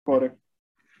recording.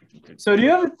 So do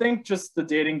you ever think just the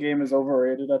dating game is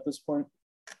overrated at this point?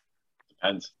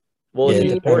 Depends. Well, Yeah, he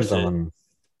it depends enforced it. on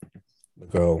the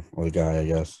girl or the guy, I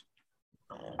guess.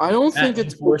 I don't think Matt,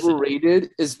 it's enforce it. overrated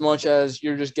as much as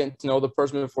you're just getting to know the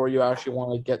person before you actually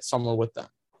want to get somewhere with them.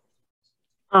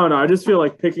 I don't know. I just feel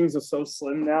like pickings are so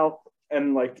slim now,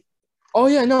 and like, Oh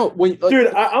yeah, no.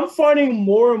 dude, I'm finding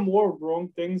more and more wrong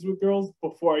things with girls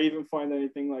before I even find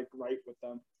anything like right with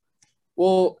them.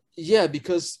 Well, yeah,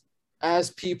 because as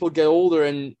people get older,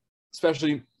 and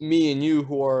especially me and you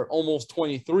who are almost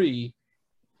 23,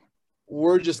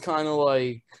 we're just kind of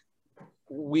like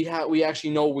we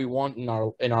actually know what we want in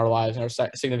our lives and our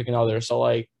significant other. So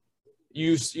like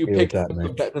you Agree pick with that, the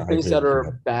Mitch. I things agree that with are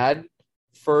that. bad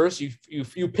first.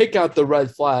 You pick out the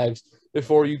red flags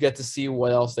before you get to see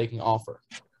what else they can offer.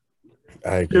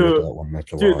 I agree with Dude, that one,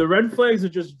 Mitch, a Dude, lot. the red flags are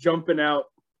just jumping out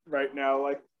right now.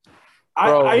 Like,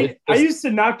 Bro, I used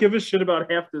to not give a shit about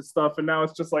half this stuff, and now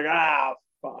it's just like,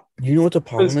 fuck. You know what the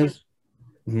problem is?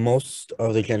 Most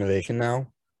of the generation now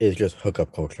is just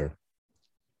hookup culture.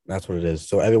 That's what it is.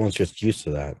 So everyone's just used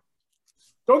to that.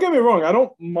 Don't get me wrong. I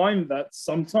don't mind that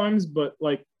sometimes, but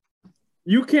like,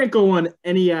 you can't go on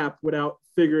any app without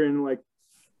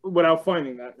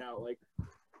finding that now. Like,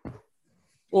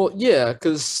 Well, yeah,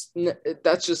 because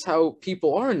that's just how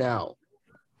people are now.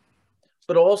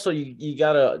 But also, you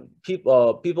gotta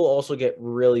people also get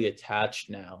really attached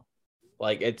now.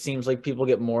 Like it seems like people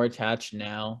get more attached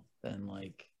now than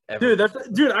like ever.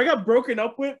 dude, I got broken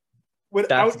up with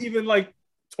without even like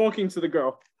talking to the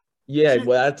girl. Yeah,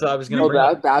 well, that's what I was gonna. Oh, bring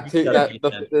up.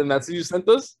 the message you sent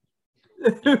us?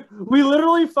 We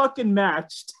literally fucking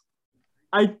matched.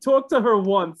 I talked to her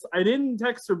once. I didn't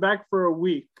text her back for a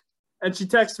week. And she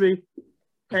texted me,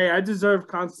 "Hey, I deserve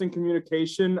constant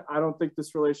communication. I don't think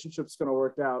this relationship's going to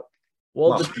work out."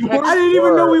 Well, I didn't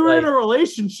even know we were in a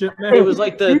relationship, man. It was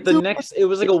like the next. It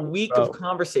was like a week of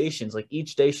conversations. Like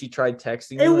each day she tried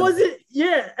texting. It wasn't.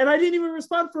 Yeah, and I didn't even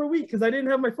respond for a week because I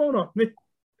didn't have my phone on me.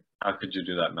 How could you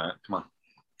do that, Matt? Come on.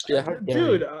 Yeah,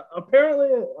 dude. Apparently,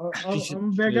 I'm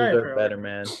a bad guy. Better,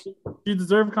 man. You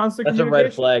deserve constant. That's a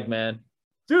red flag, man.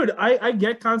 Dude, I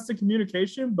get constant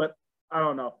communication, but I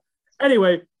don't know.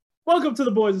 Anyway, welcome to the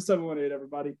Boys of 718,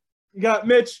 everybody. You got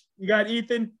Mitch, you got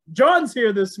Ethan. John's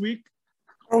here this week.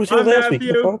 I'm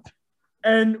Matthew,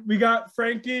 and we got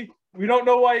Frankie. We don't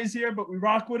know why he's here, but we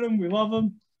rock with him. We love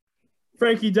him.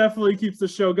 Frankie definitely keeps the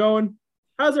show going.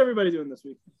 How's everybody doing this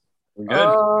week? We're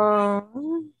good.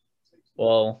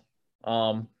 Well,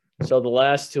 so the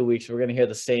last 2 weeks we're gonna hear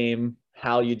the same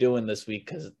 "How you doing" this week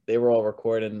because they were all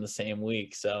recorded in the same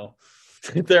week, so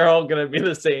they're all gonna be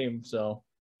the same. So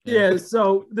yeah.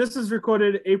 So this is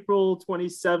recorded April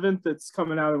 27th. It's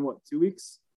coming out in what, 2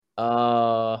 weeks?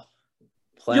 You'll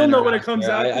know when it comes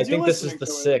out. I think this is the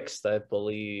 6th, I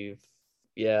believe.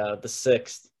 Yeah, the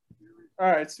 6th. All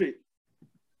right, sweet.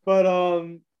 But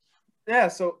yeah.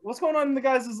 So what's going on in the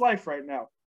guys' life right now?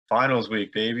 Finals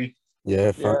week, baby.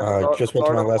 Yeah, just went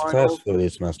to my last class for the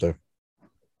semester.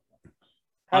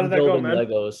 How did that go, man?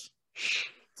 Legos.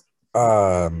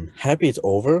 Happy it's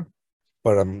over,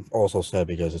 but I'm also sad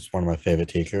because it's one of my favorite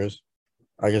teachers.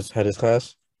 I just had his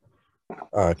class.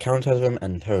 Counterterrorism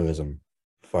and terrorism.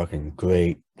 Fucking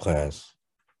great class.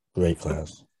 Great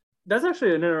class. That's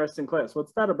actually an interesting class.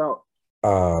 What's that about?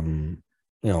 Talking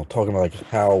about like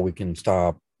how we can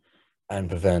stop and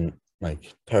prevent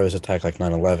like terrorist attack like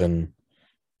 9/11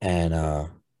 and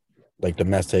like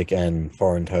domestic and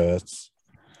foreign terrorists.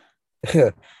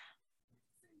 We're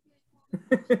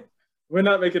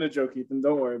not making a joke, Ethan.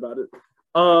 Don't worry about it.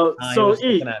 So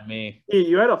looking at me.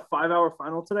 You had a 5-hour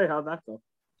final today. How'd that go?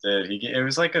 It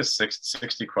was like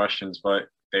 60 questions, but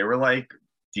they were like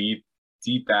deep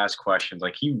ass questions.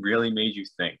 Like he really made you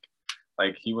think.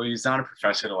 Like he's not a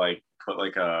professor to like put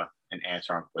like an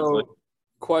answer on Quizlet.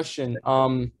 Question.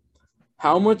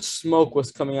 How much smoke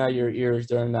was coming out of your ears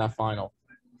during that final?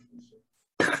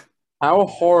 How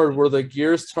hard were the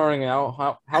gears turning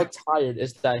out? How tired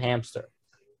is that hamster?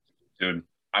 Dude,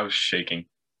 I was shaking.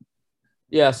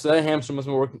 Yeah, so that hamster must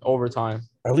be working overtime.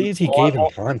 At least he gave him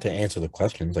time to answer the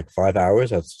questions. Like 5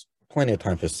 hours, that's plenty of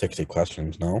time for 60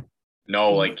 questions, no?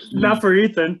 No, like not for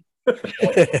Ethan.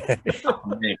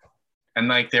 And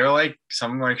like they were like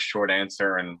some like short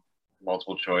answer and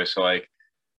multiple choice. So like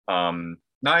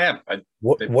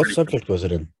what subject was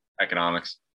it in?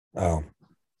 Economics. Oh.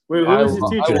 Wait, who was your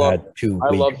teacher? I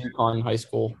love econ in high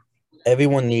school.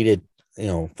 Everyone needed,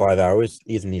 5 hours.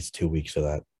 Ethan needs 2 weeks for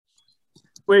that.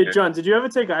 Wait, John, did you ever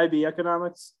take IB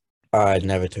economics? I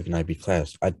never took an IB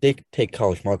class. I did take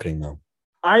college marketing though.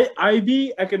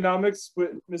 IB economics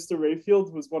with Mr.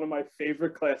 Rayfield was one of my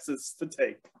favorite classes to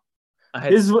take. I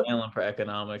had His- Scanlon for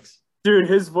economics. Dude,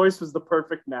 his voice was the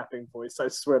perfect napping voice. I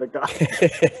swear to God.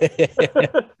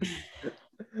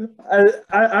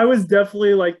 I was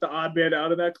definitely like the odd man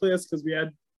out of that class because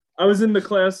I was in the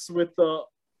class with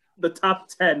the top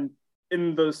 10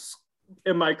 in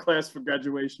my class for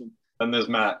graduation. Then there's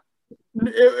Matt.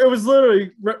 It was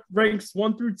literally ranks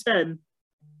 1 through 10,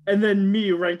 and then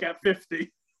me rank at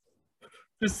 50,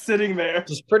 just sitting there.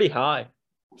 Which is pretty high.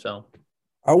 So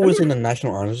I was in the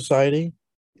National Honor Society.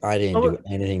 I didn't Oh, do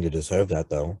anything to deserve that,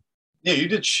 though. Yeah, you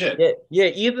did shit. yeah,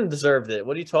 Ethan deserved it.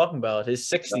 What are you talking about? His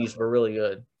 60s were really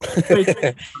good.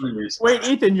 Wait,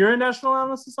 Ethan, you're in National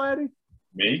Honor Society?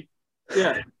 Me?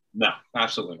 Yeah. No,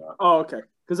 absolutely not. Oh, okay.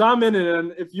 Because I'm in it,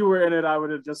 and if you were in it, I would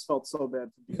have just felt so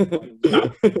bad for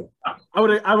being I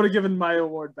would have given my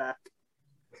award back.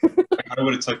 I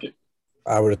would have took it.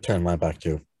 I would have turned my back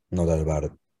too. No doubt about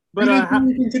it. But You didn't do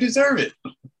anything to deserve it.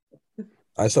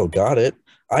 I still got it.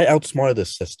 I outsmarted the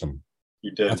system.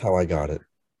 You did. That's how I got it.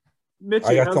 Mitchie,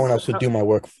 I got someone else to do my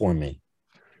work for me.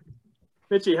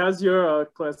 Mitchie, how's your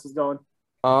classes going?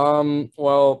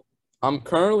 Well, I'm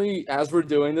currently, as we're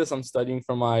doing this, I'm studying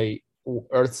for my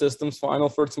Earth Systems final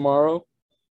for tomorrow.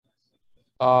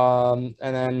 And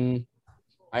then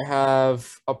I have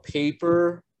a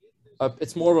paper.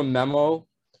 It's more of a memo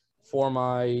for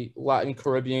my Latin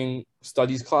Caribbean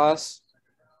Studies class.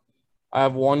 I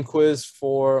have one quiz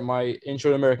for my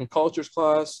Intro to American Cultures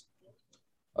class,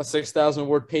 a 6,000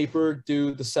 word paper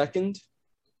due the 2nd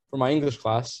for my English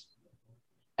class,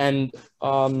 and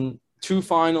 2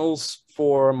 finals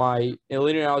for my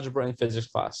linear algebra and physics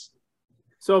class.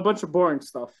 So a bunch of boring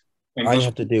stuff. I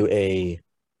have to do a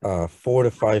 4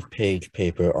 to 5 page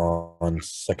paper on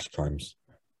sex crimes.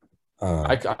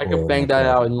 I could bang that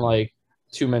out in like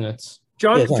 2 minutes.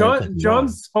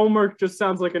 John's homework just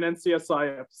sounds like an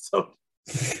NCSI episode.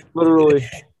 Literally.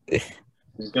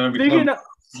 He's gonna be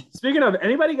Speaking of,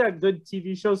 anybody got good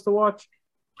TV shows to watch?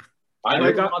 I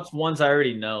watch ones I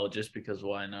already know just because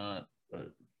why not? But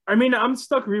I mean, I'm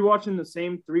stuck rewatching the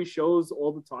same 3 shows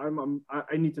all the time.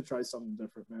 I need to try something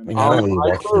different, man. I mean, I don't really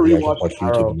watch TV. I just watch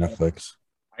YouTube and Netflix.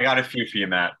 I got a few for you,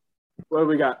 Matt. What do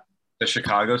we got? The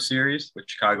Chicago series with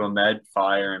Chicago Med,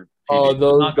 Fire, and PD.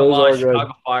 Oh, not gonna those lie, are good.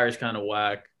 Chicago Fire is kind of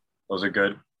whack. Those are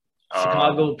good.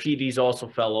 Chicago PDs also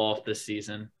fell off this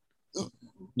season.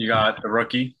 You got The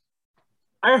Rookie.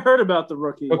 I heard about The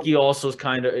Rookie. Rookie also is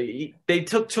kind of. They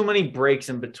took too many breaks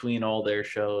in between all their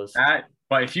shows.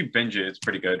 But if you binge it, it's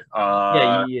pretty good.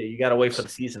 Yeah, you gotta wait for the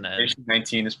season to end. Station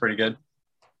 19 is pretty good.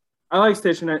 I like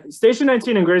Station 19. Station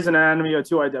 19 and Grey's Anatomy are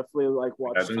 2 I definitely like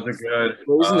watching. Yeah, those are good.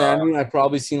 Grey's Anatomy, I've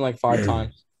probably seen like 5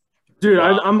 times. Dude,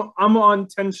 Wow. I'm on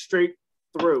 10 straight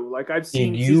through. Like I've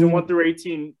seen season 1 through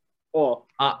 18 all.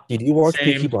 Did you watch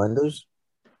Same. Peaky Blinders?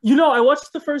 You know, I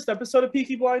watched the first episode of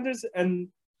Peaky Blinders, and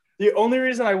the only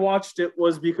reason I watched it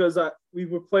was because we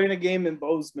were playing a game in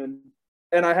Bozeman,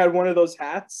 and I had one of those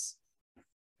hats,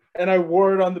 and I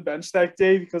wore it on the bench that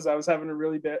day because I was having a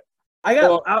really bad.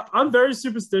 I'm very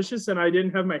superstitious, and I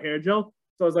didn't have my hair gel,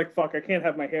 so I was like, "Fuck, I can't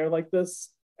have my hair like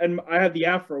this." And I had the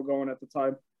afro going at the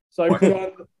time, so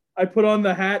I put on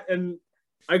the hat, and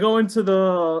I go into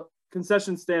the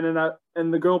concession stand,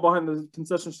 and the girl behind the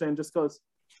concession stand just goes,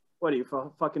 "What are you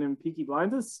fucking in Peaky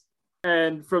Blinders?"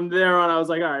 And from there on, I was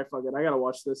like, "All right, fuck it, I gotta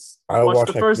watch this." I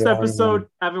watched the first episode,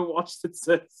 haven't watched it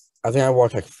since. I think I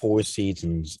watched like 4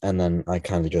 seasons, and then I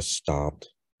kind of just stopped.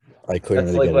 I couldn't.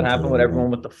 That's really like get what into happened it with anymore.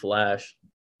 everyone with the Flash.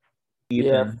 Yeah,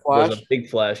 Ethan Flash. was a big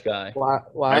Flash guy.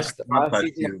 Last Flash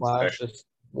season of too, Flash just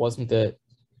wasn't it.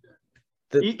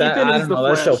 Ethan I is don't the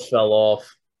know. That show Flash. fell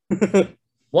off.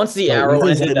 Once the No, Arrow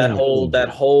Ethan's ended, hitting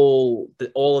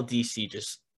all of DC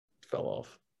just fell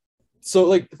off. So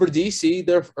like for DC,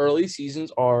 their early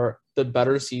seasons are the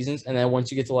better seasons, and then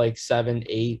once you get to like 7,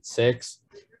 8, 6,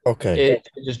 Okay, it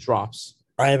just drops.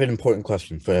 I have an important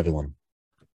question for everyone.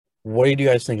 What do you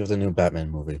guys think of the new Batman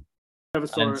movie? Never I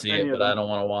saw didn't see any it, of but I them. don't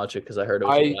want to watch it because I heard it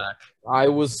was whack. I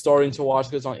was starting to watch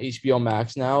this on HBO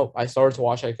Max now. I started to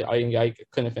watch it. I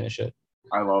couldn't finish it.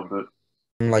 I loved it.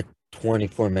 I'm like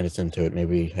 24 minutes into it,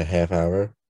 maybe a half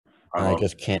hour, and I loved it.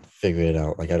 just can't figure it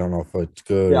out. Like I don't know if it's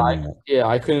good or not.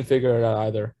 I couldn't figure it out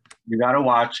either. You got to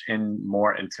watch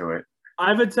more into it.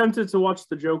 I've attempted to watch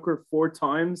The Joker 4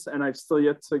 times, and I've still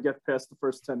yet to get past the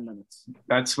first 10 minutes.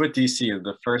 That's with DC.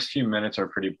 The first few minutes are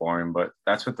pretty boring, but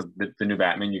that's with the new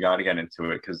Batman. You got to get into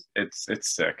it because it's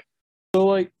sick. So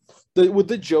like with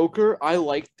the Joker, I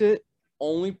liked it.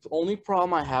 Only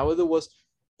problem I had with it was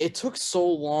it took so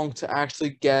long to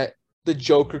actually get the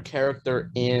Joker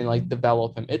character in, like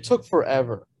develop him. It took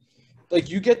forever. Like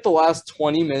you get the last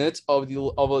 20 minutes of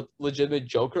a legitimate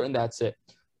Joker, and that's it.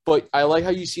 But I like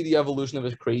how you see the evolution of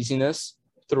his craziness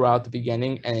throughout the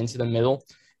beginning and into the middle,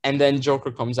 and then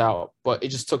Joker comes out. But it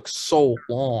just took so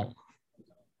long.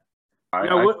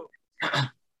 Now, what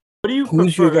do you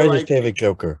Who's prefer? your guys' Like, favorite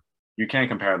Joker? You can't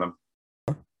compare them.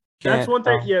 that's one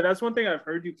thing. No. Yeah, that's one thing I've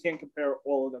heard. You can't compare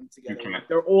all of them together. You can't.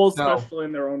 They're all No. special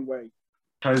in their own way.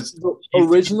 Because The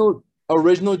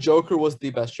original Joker was the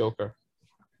best Joker.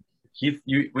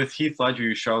 with Heath Ledger,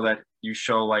 you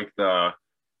show like the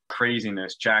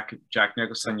craziness. Jack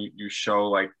Nicholson, you show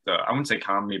like the, I wouldn't say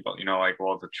comedy, but you know, like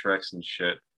all the tricks and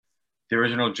shit. The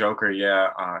original Joker, yeah,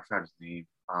 I forgot his name.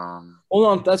 Hold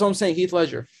on, that's what I'm saying. Heath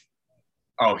Ledger.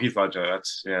 Oh, Heath Ledger.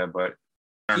 That's but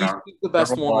I don't know. He's the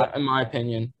best one in my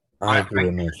opinion. I agree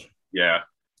with Mitch. Yeah,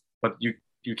 but you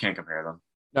can't compare them.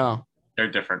 No. They're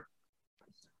different.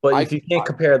 But if you can't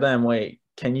compare them, wait,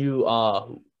 can you?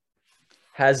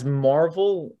 Has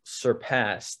Marvel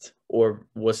surpassed, or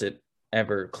was it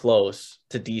ever close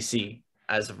to DC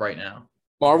as of right now?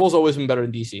 Marvel's always been better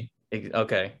than DC.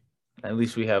 Okay, at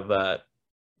least we have that.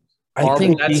 I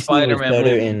think that DC was Spider-Man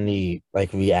better movie. in the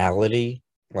like reality,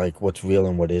 like what's real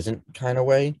and what isn't kind of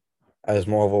way, as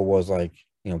Marvel was like,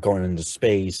 you know, going into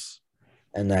space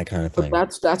and that kind of thing.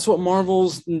 But that's what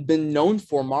Marvel's been known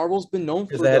for. Marvel's been known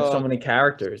for Because they had so many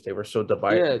characters, they were so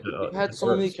divided. Yeah, they've had so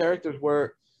many characters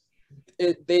where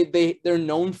they're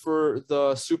known for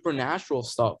the supernatural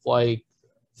stuff, like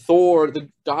Thor, the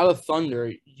God of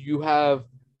Thunder. You have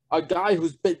a guy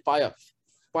who's bit by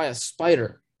a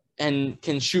spider and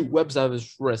can shoot webs out of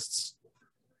his wrists.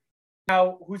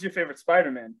 Now, who's your favorite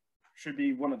Spider-Man? Should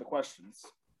be one of the questions.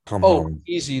 Come Oh, on.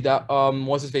 easy. That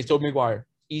what's his face? Tobey Maguire.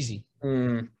 Easy.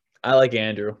 I like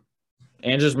Andrew.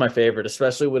 Andrew's my favorite,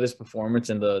 especially with his performance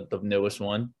in the newest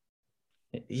one.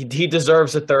 He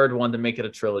deserves a third one to make it a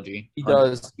trilogy. He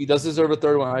does. He does deserve a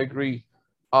third one. I agree.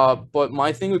 But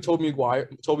my thing with Tobey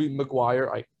Maguire,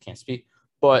 I can't speak.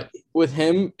 But with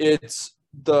him, it's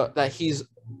that he's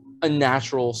a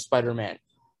natural Spider-Man.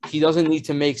 He doesn't need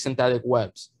to make synthetic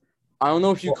webs. I don't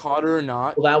know if you caught it or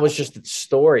not. Well, that was just the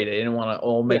story. They didn't want to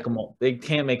all make them all. They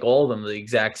can't make all of them the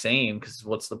exact same because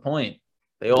what's the point?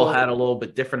 They all had a little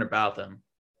bit different about them.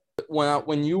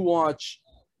 When you watch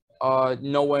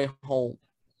No Way Home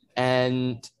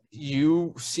and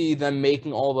you see them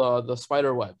making all the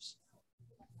spider webs,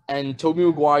 and Tobey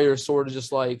Maguire sort of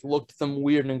just like looked at them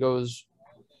weird and goes,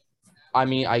 I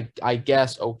mean, I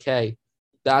guess okay.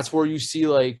 That's where you see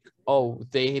like, oh,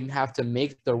 they have to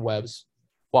make their webs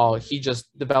while he just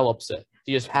develops it.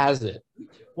 He just has it.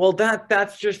 Well,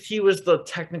 that's just he was the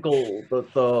technical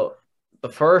the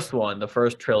first one, the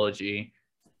first trilogy.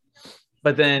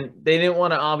 But then they didn't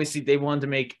want to, obviously they wanted to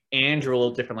make Andrew a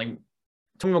little different. Like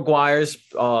Tobey Maguire's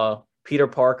Peter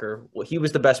Parker, well, he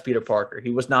was the best Peter Parker.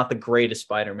 He was not the greatest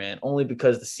Spider-Man, only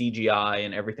because the CGI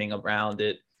and everything around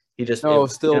it. He just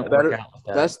still better.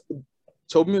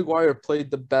 Tobey Maguire played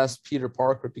the best Peter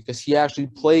Parker because he actually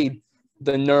played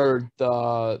the nerd,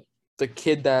 the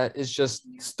kid that is just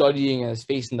studying and is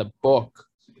facing the book.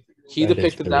 He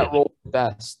depicted that role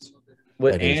best.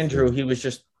 With Andrew, he was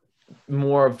just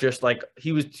more of just like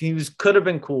he was could have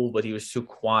been cool, but he was too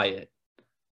quiet.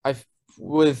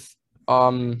 What's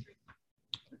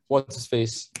his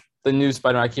face? The new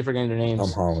Spider-Man. I keep forgetting their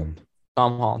names.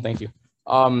 Tom Holland. Thank you.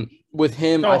 With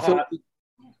him, I feel like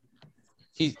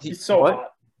he's so hot.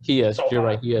 He is. So You're hot.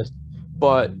 right. He is.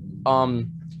 But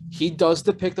he does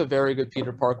depict a very good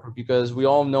Peter Parker because we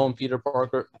all know him, Peter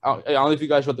Parker. I don't know if you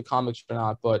guys read the comics or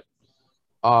not, but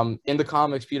in the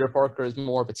comics, Peter Parker is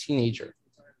more of a teenager.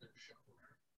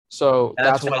 So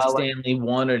that's why Stanley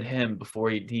wanted him before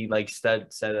he like said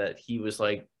that he was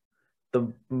like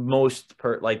the most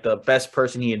the best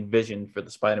person he envisioned for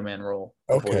the Spider-Man role.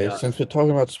 Okay, since we're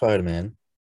talking about Spider-Man,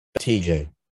 MJ,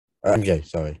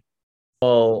 sorry.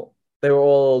 Well, they were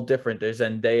all different. There's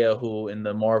Zendaya, who in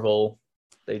the Marvel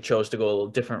they chose to go a little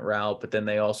different route, but then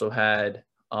they also had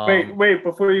wait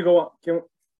before you go on,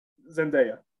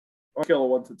 Zendaya. I'll kill a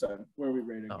 1 to 10. Where are we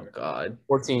rating her? Oh God,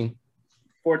 14.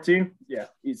 14? Yeah,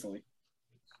 easily.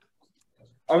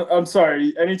 I'm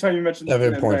sorry. Anytime you mention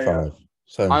 7.5.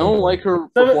 I don't like her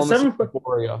performance in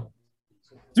Euphoria.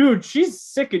 Dude, she's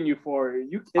sick in Euphoria.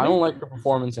 You kidding? I don't like her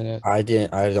performance in it. I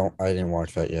didn't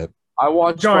watch that yet. I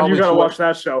watched. John, you gotta watch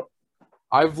that show.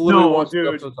 I've literally watched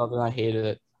episodes of it and I hated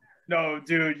it. No,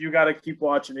 dude, you gotta keep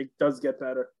watching. It does get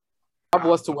better. God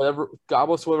bless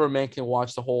whoever man can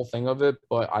watch the whole thing of it,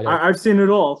 but I don't. I've seen it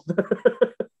all.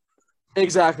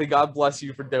 Exactly. God bless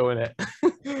you for doing it.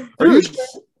 Dude,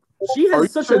 she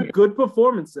has such a good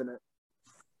performance in it.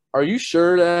 Are you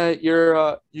sure that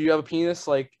you have a penis?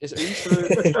 Like, are you sure?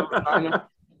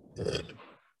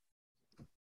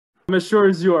 I'm as sure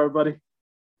as you are, buddy.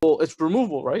 Well, it's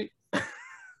removable, right?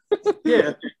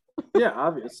 Yeah, yeah.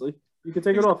 Obviously, you can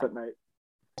take it off at night.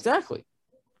 Exactly.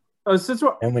 Since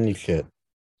we're, And when you shit.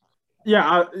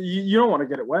 yeah, you don't want to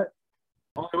get it wet.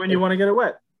 Only when you want to get it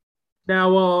wet.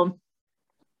 Now,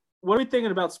 what are we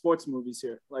thinking about sports movies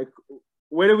here? Like,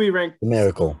 where do we rank?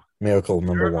 Miracle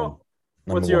number Miracle? one. What's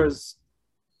Number one. yours?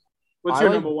 What's I your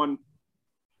like- number one?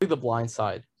 The Blind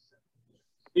Side.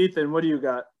 Ethan, what do you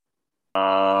got?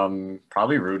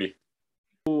 Probably Rudy.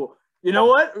 You know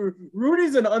what?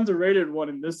 Rudy's an underrated one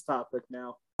in this topic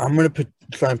now. I'm gonna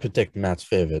try and predict Matt's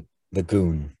favorite, The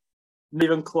Goon. Not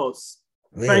even close.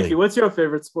 Really? Frankie, what's your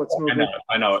favorite sports movie?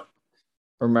 I know it.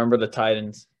 Remember the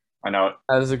Titans. I know it.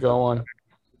 That is a good one.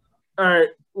 All right,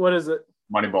 what is it?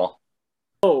 Moneyball.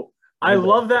 Oh, I Moneyball.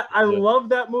 love that. I Yeah. love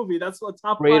that movie. That's the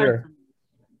top Raider. 5.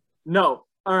 No.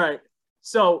 All right.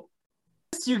 So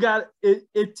you got it.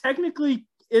 It technically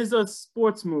is a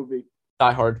sports movie.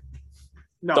 Die Hard.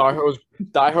 No, Die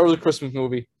Hard was a Christmas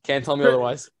movie. Can't tell me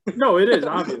otherwise. no, it is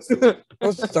obviously.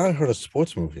 How's Die Hard a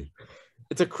sports movie?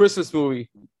 It's a Christmas movie.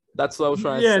 That's what I was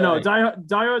trying to Yeah, say. no.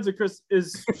 Die Hard's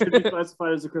should be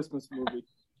classified as a Christmas movie.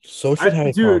 So should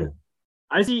Harry Dude. Potter.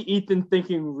 I see Ethan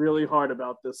thinking really hard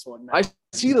about this one. Now. I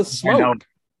see the I know. smoke.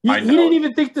 He I know. didn't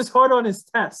even think this hard on his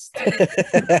test.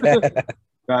 They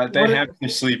What have me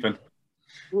sleeping.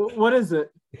 What is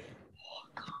it?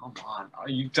 Come on.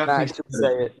 You Max, definitely just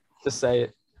say it. Just say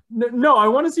it. No, I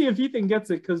want to see if Ethan gets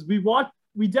it because we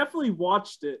definitely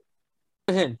watched it.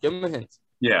 Give him a hint. Give him a hint.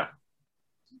 Yeah.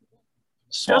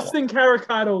 Small. Justin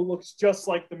Caracato looks just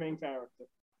like the main character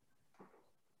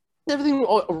Everything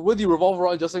with you revolve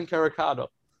around Justin Caracato.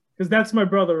 because that's my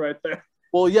brother right there.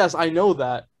 Well, yes, I know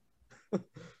that.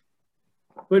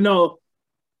 But no,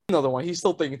 Another one. He's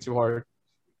still thinking too hard.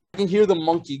 I can hear the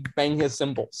monkey bang his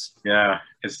cymbals. Yeah,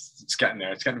 it's getting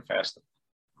there. It's getting faster.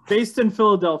 based in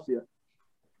Philadelphia.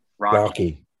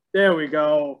 Rocky. There we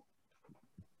go.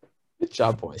 Good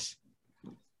job, boys.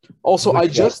 Also, I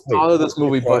just Wait, thought of this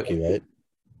movie, it's but Rocky, right?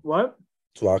 What?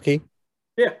 It's Rocky.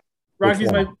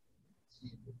 Rocky's one? my.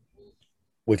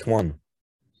 Which one?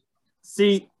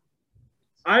 See,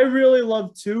 I really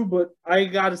love 2, but I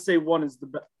gotta say 1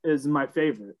 is my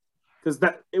favorite because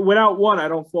without 1, I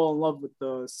don't fall in love with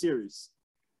the series.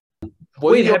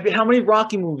 Wait, how many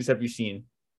Rocky movies have you seen?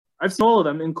 I've seen all of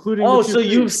them, including. Oh, the 2 so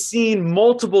you've series. seen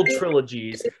multiple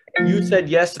trilogies. You said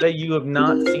yesterday you have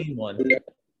not seen one.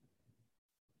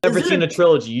 Never Is it seen a- a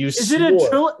trilogy. You Is swore. it a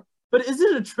trilogy? But is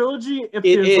it a trilogy? If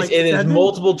It there's is. like It is 7?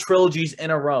 multiple trilogies in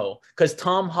a row because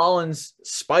Tom Holland's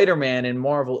Spider-Man in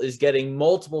Marvel is getting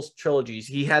multiple trilogies.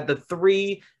 He had the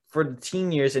 3 for the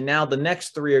teen years, and now the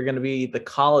next 3 are going to be the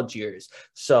college years.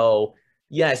 So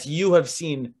yes, you have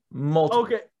seen multiple.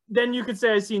 Okay, then you could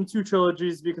say I've seen 2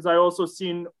 trilogies because I also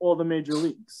seen all the major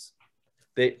leagues.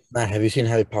 Matt, have you seen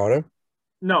Harry Potter?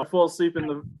 No, I fall asleep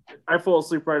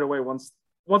right away once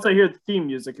I hear the theme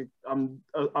music. I'm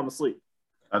asleep.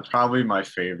 That's probably my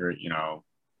favorite,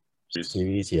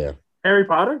 Series, yeah. Harry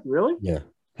Potter, really? Yeah.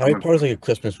 Harry Potter's like a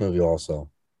Christmas movie also.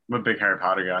 I'm a big Harry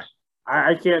Potter guy.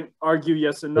 I can't argue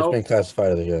yes and It's no. been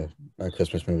classified as a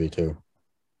Christmas movie too.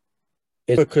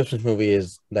 It's a Christmas movie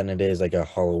than it is like a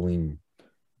Halloween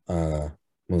movie.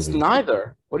 It's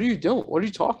neither. What are you doing? What are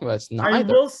you talking about? It's I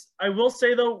neither. will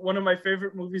say though, one of my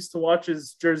favorite movies to watch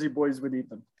is Jersey Boys with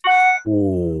Ethan.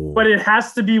 Ooh. But it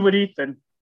has to be with Ethan,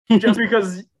 just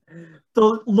because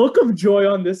the look of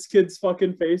joy on this kid's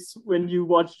fucking face when you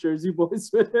watch Jersey Boys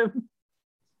with him.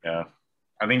 Yeah.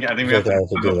 I think we I have have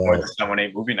to do that.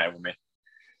 718 movie night with me.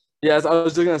 Yes, I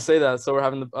was just gonna say that. So we're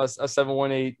having a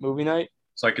 718 movie night.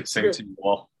 So I could sing to you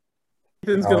all.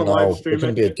 Ethan's Oh, gonna no. live stream It's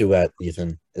gonna it. be a duet,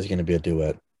 Ethan. It's gonna be a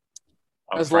duet.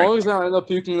 I'm As Frank. long as I end up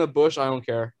puking in the bush, I don't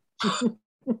care.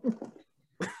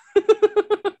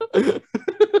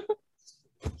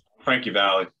 Frankie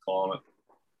Valley, calling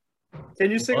it.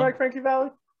 Can you sing like Frankie Valley?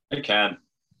 I can.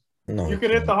 No, You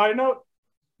can hit the high note.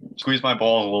 Squeeze my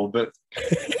balls a little bit.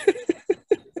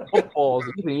 Balls,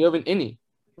 Ethan, you have an innie.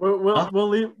 We'll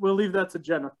leave that to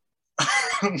Jenna.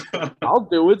 I'll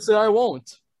do it. Say I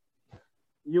won't.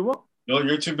 You won't. No,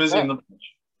 you're too busy in the.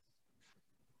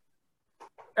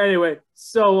 Anyway,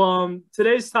 so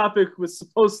today's topic was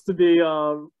supposed to be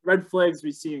red flags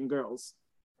we see in girls,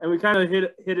 and we kind of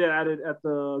hit it at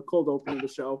the cold open of the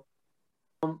show.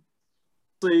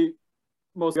 Obviously,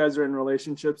 most guys are in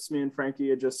relationships. Me and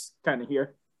Frankie are just kind of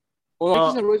here. Well,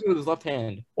 he's in a relationship with his left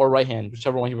hand or right hand,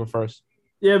 whichever one he prefers.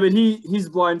 Yeah, but he's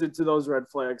blinded to those red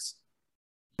flags.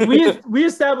 We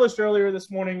established earlier this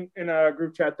morning in a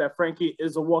group chat that Frankie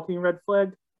is a walking red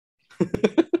flag.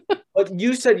 But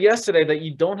you said yesterday that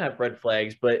you don't have red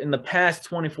flags, but in the past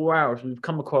 24 hours, we've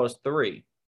come across 3.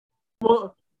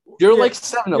 Well, You're Yeah, like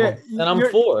 7 of yeah, them. And I'm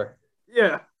you're- 4.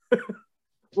 Yeah.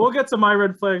 We'll get to my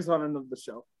red flags on end of the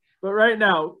show. But right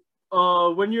now,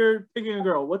 when you're picking a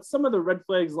girl, what's some of the red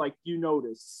flags like you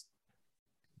notice?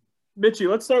 Mitchie,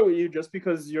 let's start with you just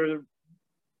because you're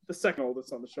the second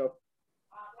oldest on the show.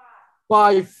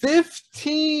 By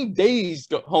 15 days,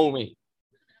 homie.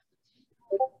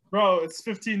 Bro, it's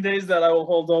 15 days that I will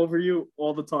hold over you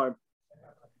all the time.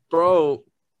 Bro,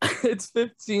 it's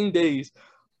 15 days.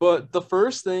 But the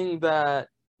first thing that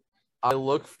I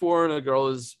look for in a girl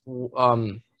is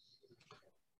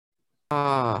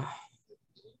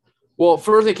well,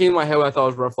 first thing came to my head when I thought it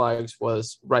was red flags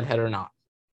was redhead or not.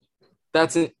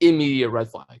 That's an immediate red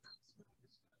flag.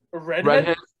 A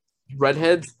redhead?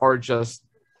 Redheads are just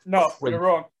No, crazy. you're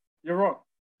wrong. You're wrong.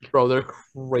 Bro, they're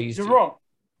crazy. You're wrong.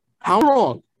 How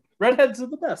wrong? Redheads are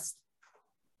the best.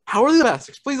 How are they the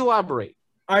best? Please elaborate.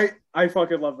 I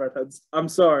fucking love redheads. I'm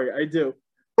sorry, I do.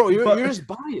 Bro, you're But- just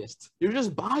biased. You're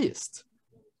just biased.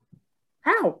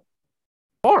 How?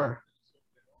 Or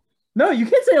No, you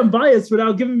can't say I'm biased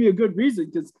without giving me a good reason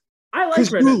because I like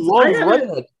because redheads. you love I haven't-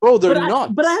 redhead. Bro, they're but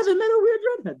nuts. but I haven't met a weird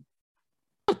redhead.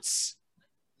 Nuts.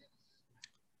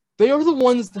 They are the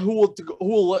ones who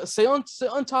will sit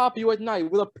on top of you at night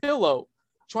with a pillow,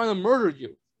 trying to murder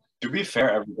you. To be fair,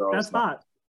 every girl That's is not.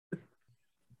 hot.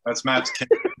 That's Matt's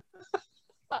kink.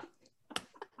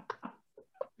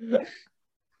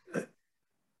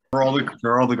 For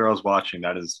all the girls watching,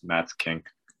 that is Matt's kink.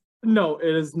 No,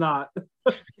 it is not.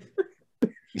 I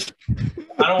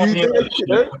don't want You to hear think that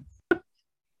shit.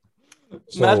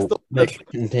 So, That's the-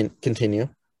 Nick, continue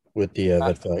with the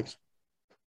red flags.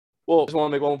 Well, I just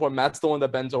want to make one point. Matt's the one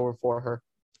that bends over for her.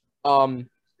 But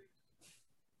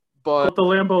But the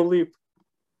Lambo leap.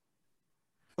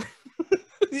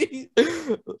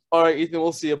 all right, Ethan,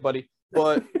 we'll see you, buddy.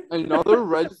 But another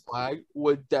red flag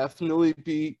would definitely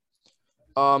be,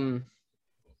 I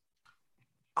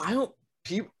don't.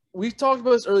 We talked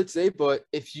about this earlier today, but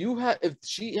if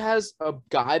she has a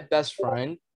guy best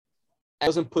friend, and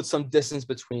doesn't put some distance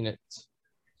between it.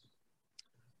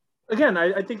 Again,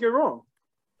 I think you're wrong.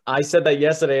 I said that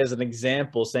yesterday as an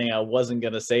example, saying I wasn't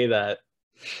going to say that.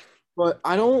 But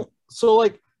I don't. So,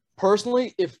 like,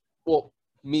 personally,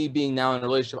 me being now in a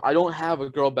relationship, I don't have a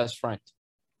girl best friend.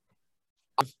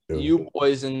 You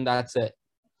boys, and that's it.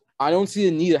 I don't see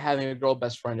the need of having a girl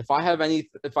best friend. If I have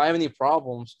any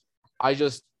problems, I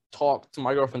just talk to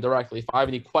my girlfriend directly. If I have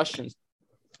any questions,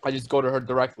 I just go to her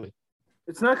directly.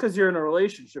 It's not because you're in a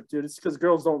relationship, dude. It's because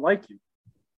girls don't like you.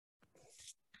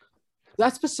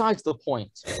 That's besides the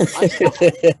point.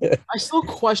 I still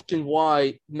question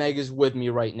why Meg is with me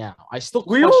right now. I still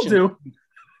We question. all do.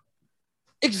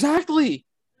 Exactly.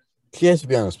 She has to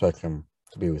be on the spectrum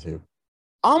to be with you.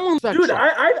 I'm on the spectrum. Dude,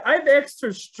 I've asked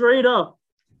her straight up,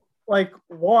 like,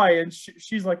 why? And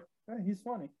she's like, he's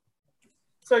funny.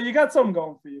 So you got something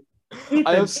going for you.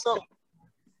 I have some.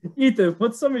 Ethan,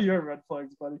 what's some of your red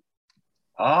flags, buddy?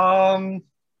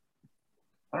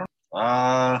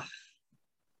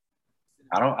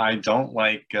 I don't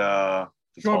like Short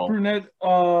tall- brunette,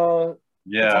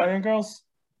 yeah, Italian girls?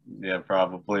 yeah,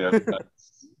 probably. I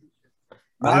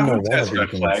I know would say one it's of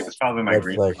red you flag. can It's probably my red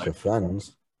green flags flag. your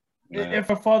friends. Yeah. If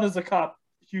her father's a cop,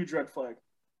 huge red flag.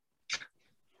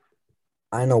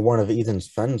 I know one of Ethan's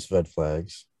friends' red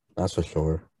flags. That's for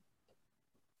sure.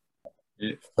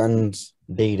 Yeah. Friends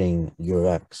dating your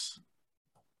ex.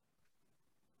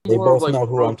 They More of both like know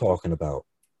who bro- I'm talking about.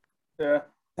 Yeah.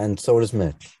 And so does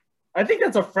Mitch. I think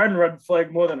that's a friend red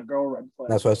flag more than a girl red flag.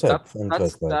 That's what I said. That's Friends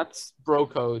red flag. that's bro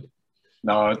code.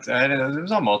 No, it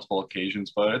was on multiple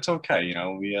occasions, but it's okay. You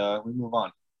know, we move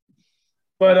on.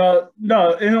 But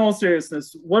no, in all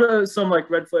seriousness, what are some like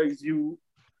red flags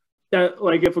that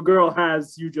like if a girl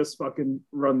has, you just fucking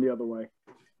run the other way?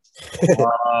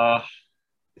 I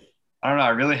don't know. I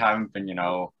really haven't been,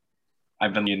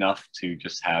 I've been enough to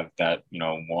just have that,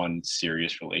 one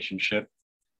serious relationship.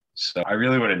 So I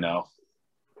really wouldn't know.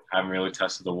 I haven't really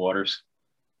tested the waters.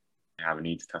 I haven't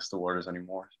need to test the waters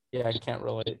anymore. Yeah, I can't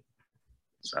relate.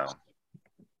 So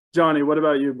Johnny, what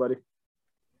about you, buddy?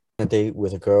 A date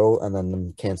with a girl and then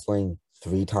them canceling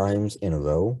 3 times in a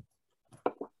row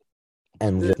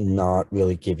and just not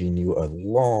really giving you a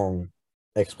long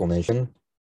explanation.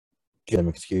 Give them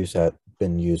an excuse that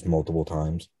been used multiple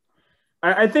times.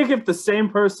 I think if the same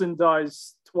person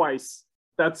dies twice,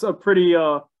 that's a pretty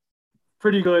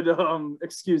good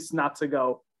excuse not to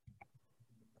go.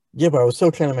 Yeah, but I was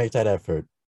still trying to make that effort.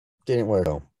 Didn't work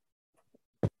out.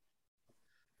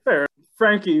 Fair.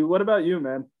 Frankie, what about you,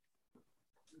 man?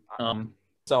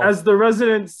 So As the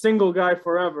resident single guy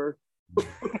forever.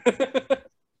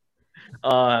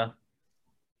 I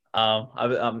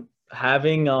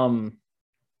having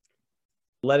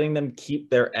letting them keep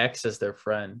their ex as their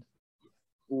friend.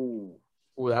 Ooh,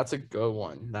 that's a good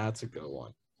one. That's a good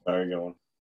one. Very good one.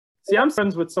 See, I'm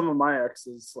friends with some of my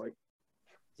exes. Like,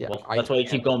 Yeah, Well, that's why you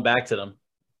keep going back to them.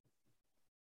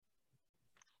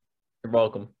 You're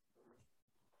welcome.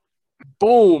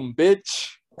 Boom, bitch.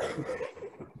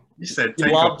 You said You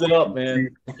take lobbed a- it up,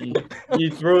 man. You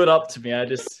threw it up to me. I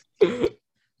just,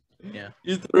 yeah.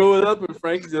 You threw it up and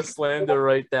Frankie just slammed it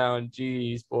right down.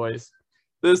 Jeez, boys.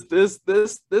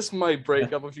 This might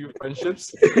break up a few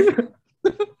friendships.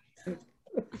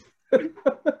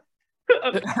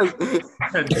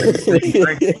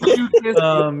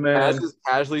 Oh man. As is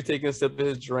casually taking a sip of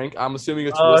his drink. I'm assuming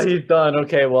it's Oh, whiskey. he's done.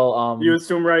 Okay, well, you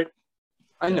assume right?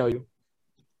 I know you.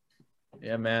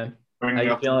 yeah, man. Bring How me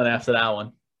you up. feeling after that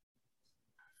one?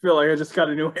 Feel like I just got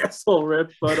a new asshole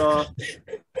rip, but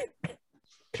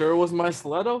Sure was my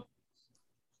stiletto.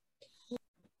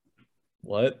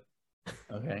 What?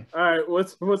 Okay. all right.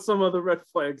 What's some other red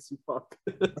flags? You fuck.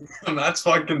 I'm not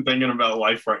fucking thinking about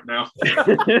life right now.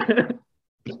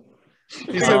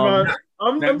 He said,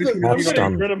 I'm getting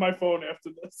stunned. rid of my phone after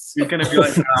this. He's gonna be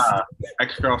like,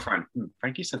 ex-girlfriend.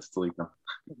 Frankie said to delete them.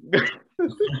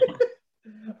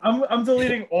 I'm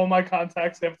deleting all my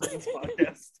contacts after this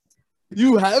podcast.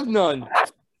 You have none.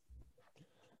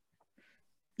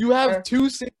 You have 2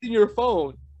 saved in your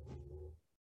phone.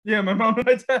 Yeah, my mom and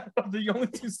my dad are the only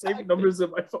 2 saved numbers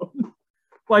in my phone.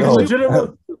 Like No.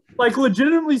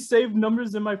 legitimately saved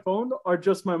numbers in my phone are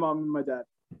just my mom and my dad.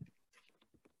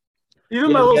 Even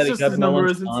Yeah, my you little gotta sister's have no number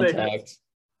one's isn't saved. contact.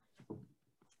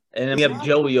 And then we have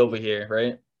Joey over here,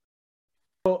 right?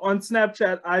 So on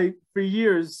Snapchat, for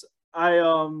years I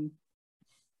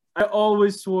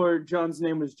always swore John's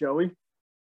name was Joey.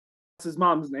 That's his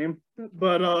mom's name.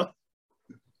 But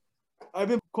I've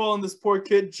been calling this poor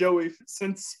kid Joey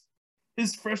since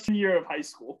his freshman year of high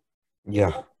school.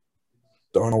 Yeah.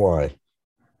 Don't know why.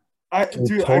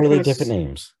 Dude, Totally I different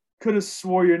names. could have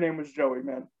swore your name was Joey,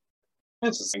 man.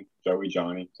 It's the same. Joey,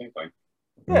 Johnny, same thing.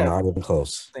 Yeah. Not even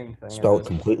close. Same thing. Spelled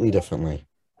completely differently.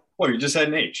 Well, you just had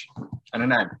an H and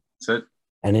an N. That's it.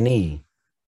 And an E.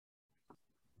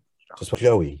 Just like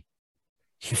Joey.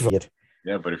 You forget.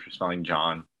 Yeah, but if you're spelling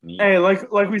John, Hey, like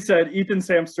we said, Ethan's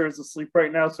hamster is asleep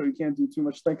right now, so he can't do too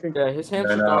much thinking. Yeah, his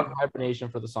hamster's And, on hibernation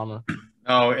for the summer.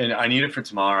 no, and I need it for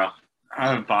tomorrow. I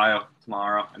have bio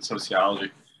tomorrow and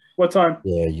sociology. What time?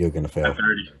 Yeah, you're gonna fail.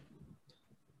 10:30.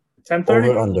 10:30?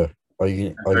 Over under. Are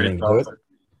you gonna do it?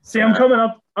 See, I'm coming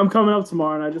up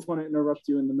tomorrow, and I just want to interrupt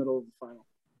you in the middle of the final.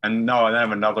 And no, and then I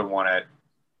have another one at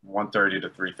 1:30 to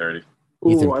 3:30.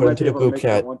 Ethan, Ooh, I put might into be the able to group make that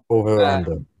chat one. over or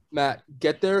under. Matt,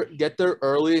 get there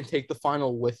early and take the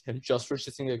final with him just for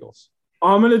shits and giggles.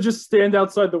 I'm gonna just stand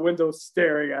outside the window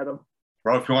staring at him.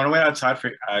 Bro, if you want to wait outside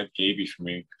for Gaby for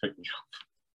me, pick me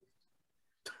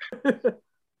up.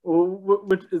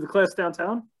 What, is the class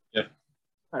downtown? Yeah.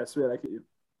 All right, sweet. I get you.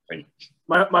 Thank you.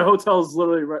 My hotel is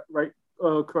literally right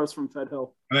across from Fed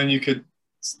Hill. And then you could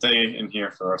stay in here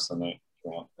for the rest of the night if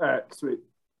you want. All right, sweet.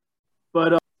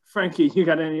 But Frankie, you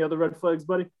got any other red flags,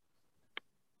 buddy?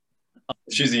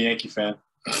 She's a Yankee fan.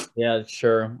 Yeah,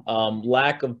 sure.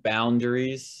 Lack of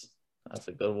boundaries. That's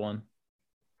a good one.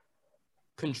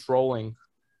 Controlling.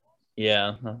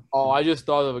 Yeah. Oh, I just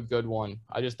thought of a good one.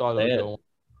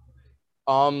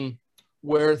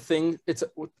 Where it's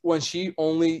when she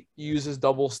only uses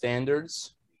double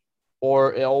standards,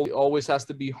 or it always has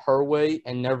to be her way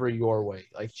and never your way.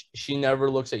 Like she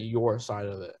never looks at your side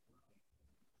of it.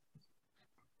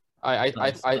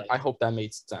 I hope that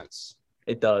made sense.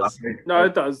 It does. No,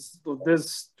 it does.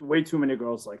 There's way too many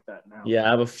girls like that now. Yeah, I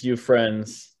have a few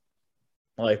friends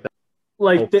like that.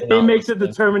 Like Hopefully they not make the listening.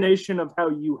 determination of how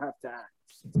you have to act.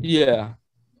 Yeah.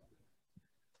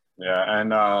 Yeah,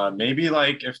 and maybe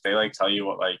like if they like tell you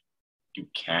what like you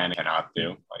can and cannot do,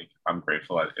 like I'm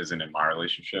grateful that isn't in my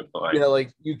relationship, but like Yeah,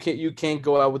 like you can't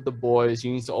go out with the boys.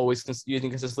 You need to always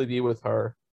consistently be with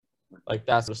her, like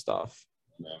that sort of stuff.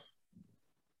 yeah.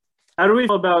 How do we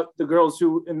feel about the girls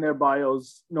who in their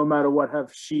bios, no matter what,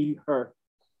 have she, her?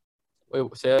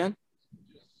 Wait, say that again?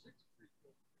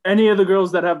 Any of the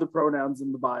girls that have the pronouns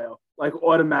in the bio, like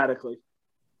automatically.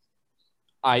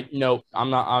 No, I'm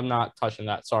not touching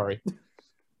that. Sorry.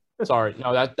 Sorry.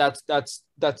 No, that's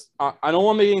I don't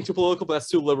want to make it too political, but that's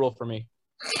too liberal for me.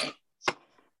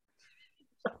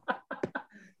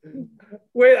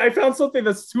 Wait, I found something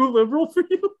that's too liberal for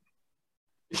you?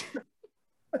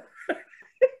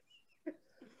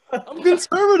 I'm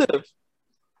conservative.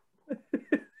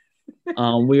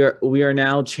 We are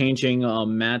now changing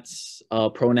Matt's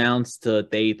pronouns to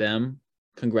they them.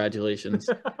 Congratulations.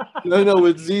 No,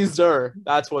 it's Zer.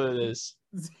 That's what it is.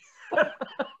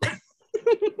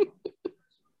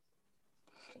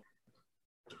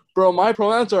 Bro, my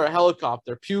pronouns are a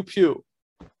helicopter. Pew pew.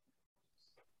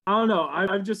 I don't know.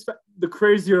 I've just the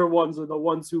crazier ones are the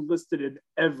ones who listed in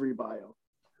every bio.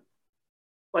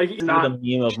 Like See not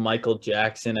the meme of Michael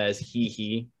Jackson as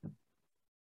he.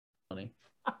 Funny.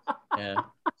 Yeah.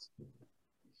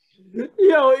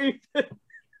 yo. Ethan.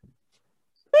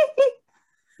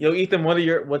 Yo, Ethan,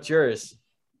 what's yours?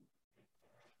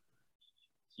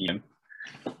 Ian.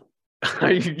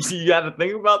 You got to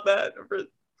think about that.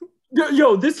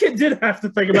 Yo, this kid did have to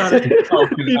think about it. He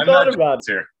thought about it.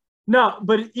 Here. No,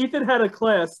 but Ethan had a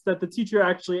class that the teacher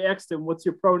actually asked him, "What's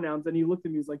your pronouns?" And he looked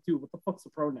at me. He was like, "Dude, what the fuck's a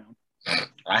pronoun?"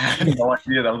 I had no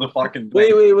idea. That was a fucking.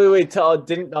 Wait.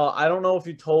 I don't know if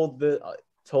you told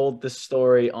this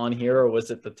story on here or was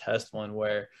it the test one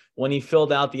where when he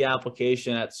filled out the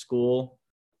application at school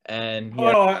and he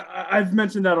I've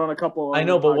mentioned that on a couple. I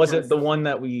know, but was it podcasts. the one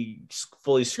that we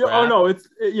fully Yeah, scrapped? oh no,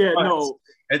 no.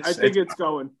 It's, I think it's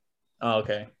going. Oh,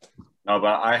 okay. No,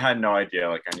 but I had no idea.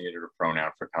 Like I needed a pronoun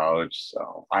for college,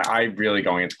 so I really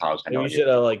going into college. Maybe you should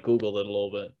have like Googled it a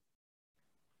little bit.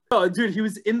 Oh, dude, he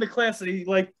was in the class and he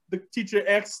the teacher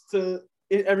asked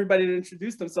everybody to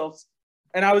introduce themselves,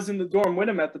 and I was in the dorm with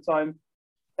him at the time,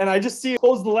 and I just see him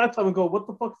close the laptop and go, "What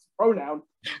the fuck's pronoun?"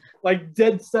 Like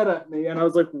dead set at me, and I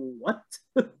was like, "What?"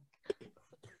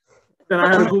 Then I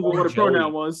had to Google what a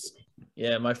pronoun was.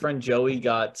 Yeah, my friend Joey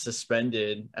got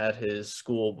suspended at his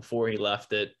school before he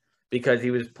left it because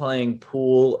he was playing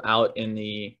pool out in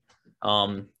the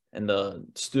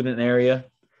student area.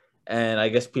 And I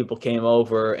guess people came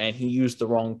over and he used the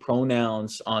wrong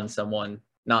pronouns on someone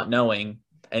not knowing,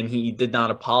 and he did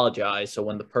not apologize. So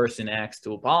when the person asked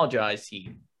to apologize,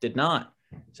 he did not.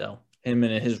 So him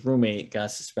and his roommate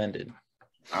got suspended.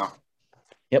 Wow.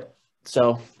 Yep.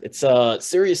 So it's a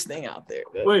serious thing out there.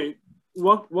 Wait,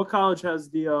 what college has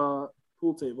the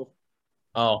pool table?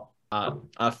 Oh, I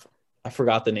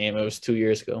forgot the name. It was 2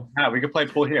 years ago. Yeah, we could play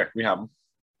pool here. We have them.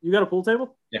 You got a pool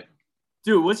table? Yeah.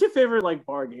 Dude, what's your favorite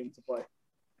bar game to play?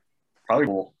 Probably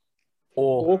pool.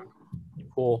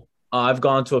 Cool. I've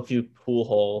gone to a few pool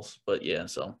halls, but yeah.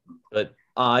 So, but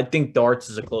I think darts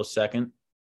is a close second.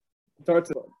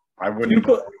 Darts. I wouldn't.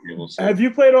 Have you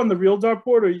played on the real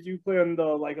dartboard, or do you play on the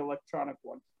electronic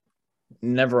one?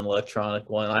 Never an electronic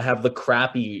one. I have the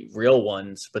crappy real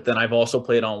ones, but then I've also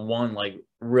played on one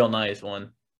real nice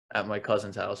one at my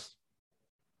cousin's house.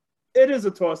 It is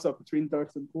a toss up between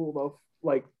darts and pool,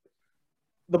 though.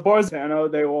 The bars, I know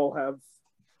they all have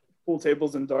pool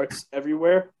tables and darts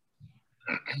everywhere.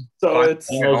 So it's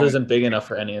Demos isn't big enough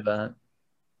for any of that.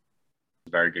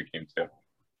 Very good game too.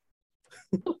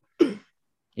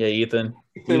 Yeah, Ethan.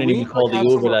 You We didn't need even to call the have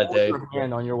Uber someone that hold day. your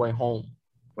hand on your way home.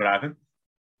 What happened?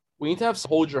 We need to have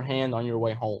someone hold your hand on your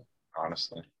way home.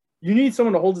 Honestly, you need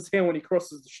someone to hold his hand when he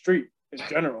crosses the street in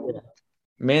general. Yeah.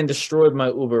 Man destroyed my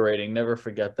Uber rating. Never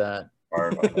forget that.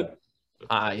 sorry about that.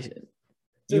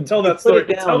 Dude, tell that put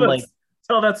it story. down,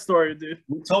 Tell that story, dude.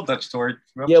 We told that story.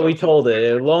 Yeah, we told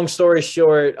it. Long story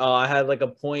short, I had a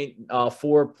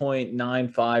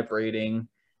 4.95 rating,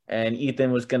 and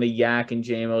Ethan was gonna yak and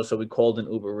JMO, so we called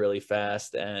an Uber really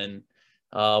fast, and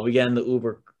we get in the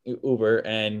Uber,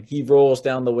 and he rolls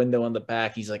down the window in the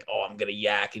back. He's like, "Oh, I'm gonna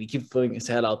yak," and he keeps putting his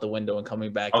head out the window and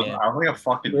coming back in. I was like a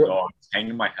fucking dog,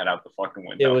 hanging my head out the fucking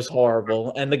window. It was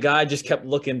horrible, and the guy just kept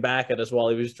looking back at us while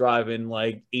he was driving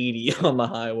 80 on the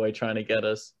highway trying to get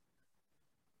us.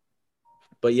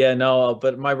 But yeah, no,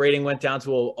 but my rating went down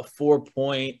to a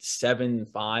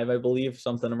 4.75, I believe,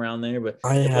 something around there. But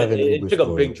I have it took a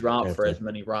score big drop for after. as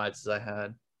many rides as I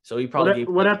had. So he probably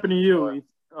What happened to you,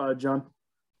 John?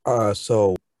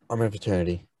 So I'm in a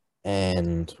fraternity,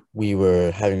 and we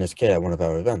were having this kid at one of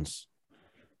our events,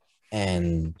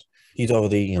 and he's over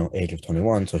the age of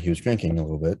 21, so he was drinking a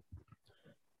little bit.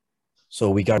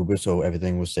 So we got Uber, so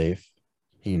everything was safe.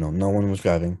 No one was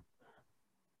driving.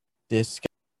 This guy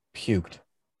puked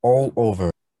all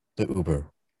over the Uber.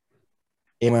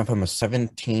 It went from a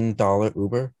 $17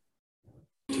 Uber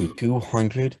to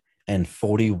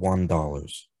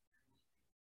 $241.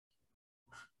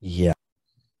 Yeah.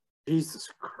 Jesus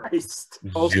Christ.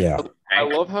 Yeah. I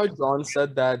love how John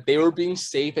said that they were being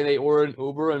safe and they ordered an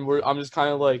Uber, and I'm just kind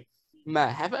of like,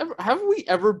 Matt, have we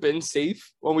ever been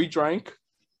safe when we drank?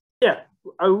 Yeah.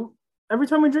 Every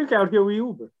time we drink out here, we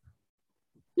Uber.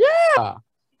 Yeah.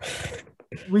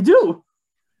 We do.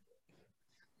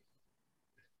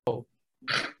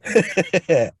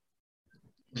 That's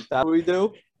what we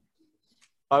do.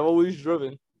 I've always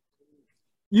driven.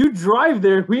 You drive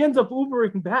there. We end up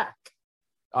Ubering back.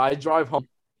 I drive home.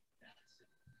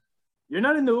 You're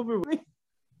not in the Uber with me.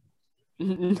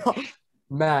 No,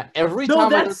 Matt, every No, time I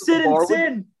go that's to the Sid and bar with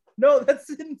Sin. No, that's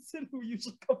Sid and Sin who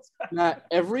usually comes back. Matt,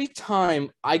 every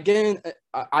time I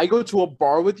I go to a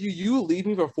bar with you, you leave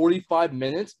me for 45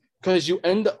 minutes because you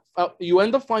end up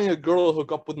finding a girl to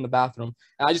hook up with in the bathroom,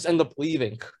 and I just end up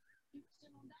leaving.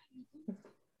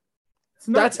 It's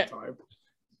not That's that time.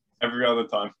 Every other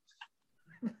time.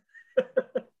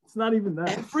 It's not even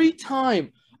that. Every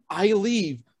time I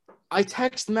leave, I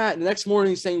text Matt the next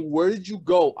morning saying, "Where did you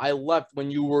go? I left when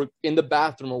you were in the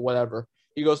bathroom or whatever."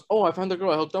 He goes, "Oh, I found a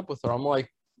girl. I hooked up with her." I'm like,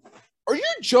 "Are you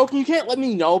joking? You can't let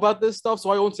me know about this stuff so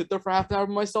I won't sit there for half an hour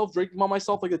by myself, drinking by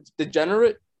myself like a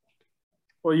degenerate."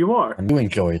 Well, you are. I do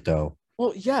enjoy it though.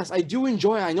 Well, yes, I do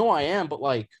enjoy it. I know I am, but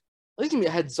like, at least give me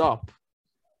a heads up.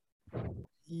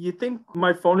 You think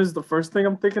my phone is the first thing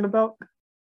I'm thinking about?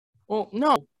 Well,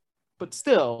 no, but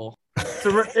still.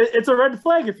 It's a red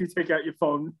flag if you take out your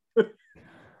phone.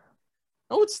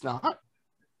 No, it's not.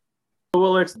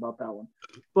 We'll ask about that one.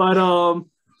 But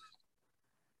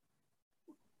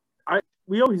I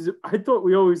thought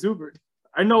we always Ubered.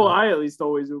 I know I at least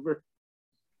always Uber.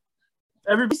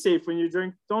 Everybody safe when you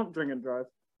drink. Don't drink and drive.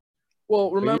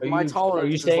 Well, remember, my tolerance. Are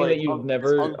you is saying like that you've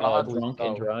never ungodly, drunk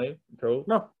and so- drove?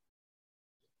 No.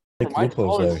 If My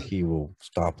Lupo's there, tolerance- he will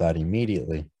stop that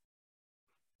immediately.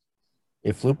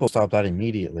 If Lupo stopped that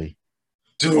immediately,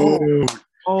 Dude.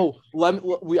 Oh,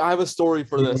 I have a story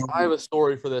for this. I have a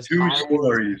story for this. Two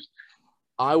stories.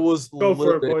 I was Go for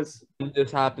it, livid boys. when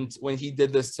this happened, when he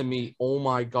did this to me. Oh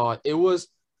my god. It was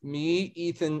me,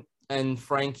 Ethan, and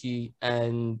Frankie,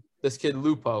 and this kid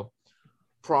Lupo.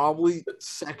 Probably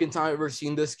second time I've ever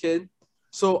seen this kid.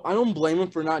 So I don't blame him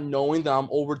for not knowing that I'm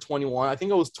over 21. I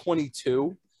think I was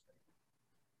 22.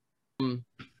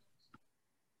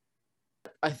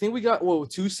 I think we got 2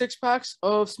 6-packs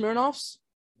of Smirnoffs.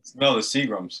 No, the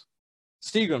Seagrams.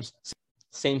 Seagrams,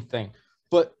 same thing.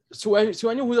 But so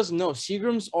anyone who doesn't know,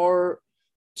 Seagrams are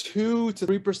 2 to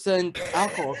 3%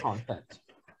 alcohol content,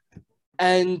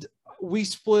 and we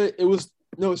split. It was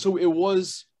 1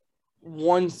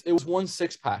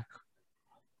 6-pack.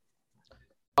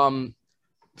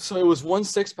 So it was 1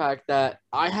 6-pack that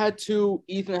I had 2,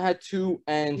 Ethan had 2,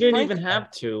 and You didn't Frank even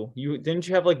have to. Didn't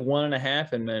you have like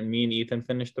 1.5, and then me and Ethan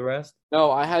finished the rest?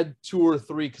 No, I had 2 or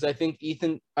 3 because I think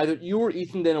either you or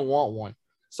Ethan didn't want one,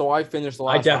 so I finished the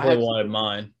last. I definitely had, wanted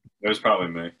mine. It was probably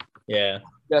me. Yeah.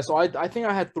 Yeah, so I think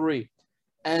I had 3,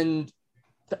 and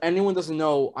to anyone doesn't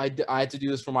know, I had to do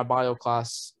this for my bio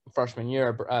class freshman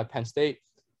year at Penn State,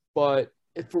 but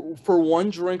for 1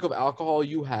 drink of alcohol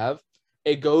you have,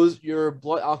 your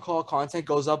blood alcohol content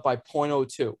goes up by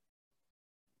 0.02.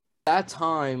 That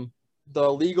time,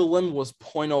 the legal limit was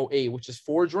 0.08, which is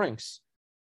 4 drinks.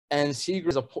 And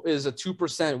Seagram is a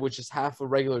 2%, which is half a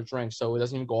regular drink, so it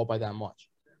doesn't even go up by that much.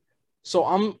 So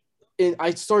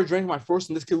I started drinking my first,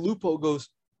 and this kid Lupo goes,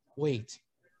 "Wait,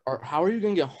 how are you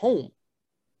gonna get home?"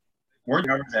 Weren't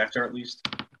you hours after at least?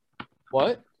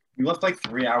 What? We left like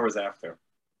 3 hours after.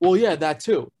 Well, yeah, that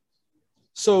too.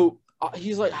 So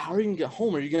he's like, "How are you gonna get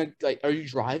home? Are you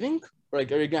driving? Or are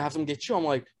you gonna have someone get you?" I'm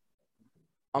like,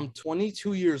 "I'm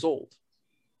 22 years old.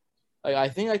 Like, I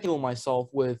think I can kill myself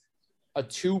with a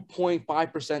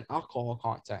 2.5% alcohol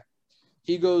content."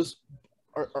 He goes,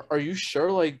 are you sure?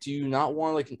 Like, do you not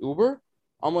want like an Uber?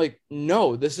 I'm like,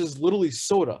 "No, this is literally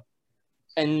soda,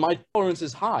 and my tolerance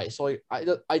is high, so like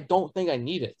I don't think I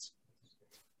need it."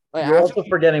 Like, You're also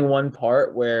forgetting one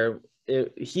part where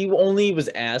he only was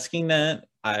asking that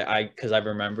because I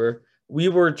remember we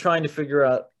were trying to figure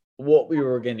out what we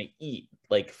were going to eat,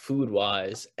 like food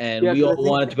wise, and we all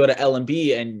wanted to go to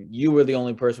L&B, and you were the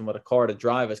only person with a car to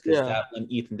drive us because that when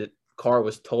Ethan's car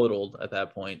was totaled at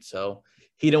that point, so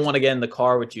he didn't want to get in the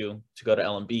car with you to go to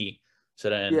L&B. So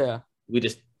then we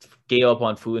just gave up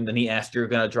on food, and then he asked you're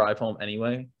going to drive home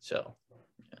anyway. So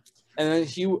and then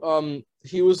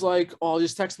he was like, "Oh, I'll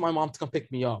just text my mom to come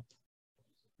pick me up."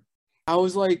 I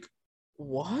was like,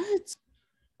 "What?"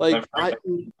 Like,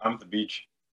 I'm at the beach.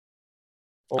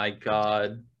 Oh my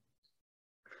God.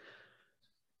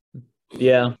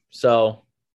 Yeah. So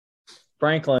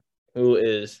Franklin, who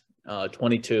is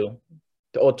 22,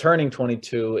 or turning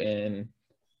 22 in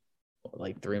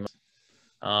like 3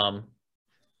 months.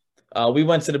 We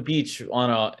went to the beach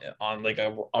on like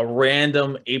a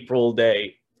random April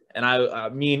day,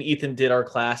 and me and Ethan did our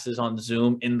classes on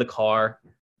Zoom in the car.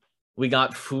 We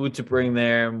got food to bring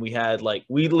there, and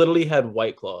we literally had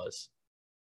White Claws.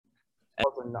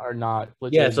 Are not.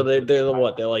 Yeah, so they're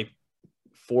what? They're like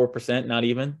 4%, not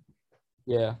even.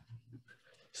 Yeah.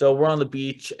 So we're on the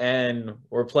beach and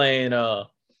we're playing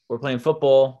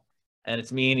football, and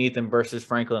it's me and Ethan versus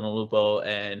Franklin and Lupo,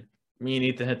 and me and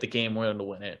Ethan hit the game. We're going to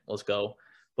win it. Let's go.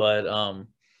 But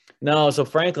No, so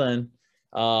Franklin,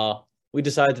 we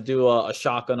decided to do a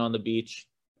shotgun on the beach,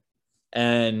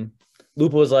 and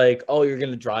Lupa was like, "Oh, you're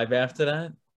gonna drive after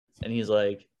that?" And he's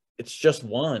like, "It's just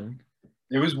one."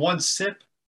 It was one sip.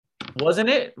 Wasn't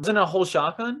it? Wasn't it a whole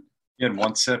shotgun? You had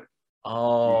one sip.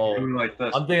 Oh, You were like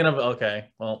this. I'm thinking of okay.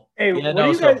 Well, Hey, yeah, what no. do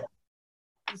you So guys?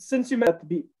 Since you met at the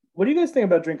beach, what do you guys think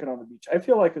about drinking on the beach? I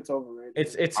feel like it's overrated.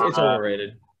 it's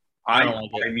overrated. I don't like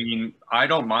it. I mean, I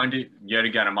don't mind it. Yet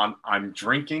again, I'm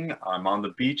drinking. I'm on the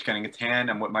beach, getting a tan.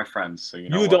 I'm with my friends. So you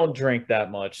know. You what? don't drink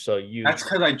that much, so you. That's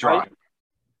because I drive.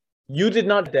 You did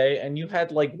not today, and you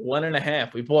had like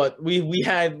 1.5. We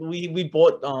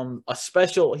bought a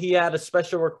special. He had a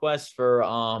special request for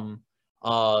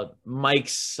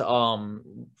Mike's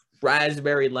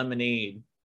raspberry lemonade.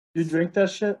 You drink that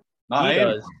shit? No, He I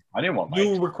does. didn't want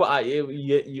You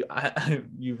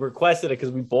requested it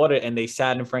because we bought it, and they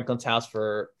sat in Franklin's house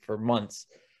for months.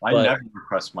 I but- never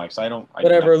request Mike's.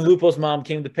 Whatever. Lupo's mom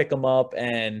came to pick him up,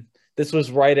 and this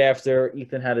was right after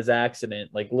Ethan had his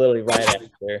accident, like literally right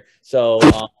after. So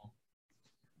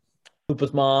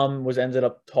Lupo's mom ended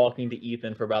up talking to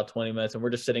Ethan for about 20 minutes, and we're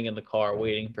just sitting in the car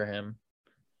waiting for him.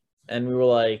 And we were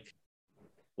like,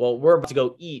 well, we're about to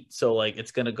go eat, so like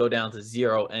it's gonna go down to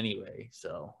 0 anyway.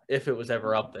 So if it was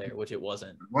ever up there, which it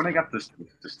wasn't. When I got the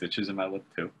stitches in my lip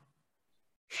too.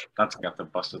 That's got the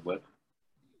busted lip.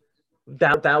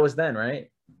 That was then,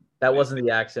 right? That wasn't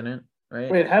the accident,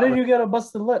 right? Wait, how did you get a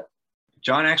busted lip?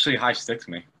 John actually high sticked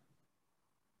me.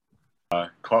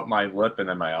 Caught my lip and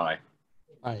then my eye.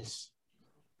 Nice.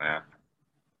 Yeah,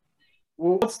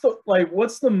 Well, what's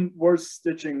the worst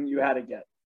stitching you had to get?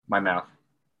 my mouth.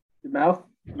 Your mouth?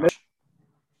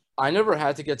 I never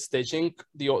had to get stitching.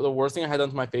 The worst thing I had done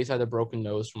to my face, I had a broken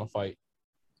nose from a fight.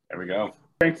 There we go.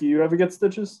 Frankie, you ever get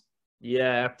stitches? Yeah,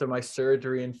 after my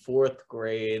surgery in 4th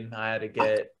grade, I had to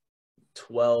get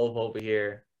 12 over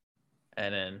here,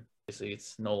 and then obviously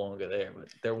it's no longer there, but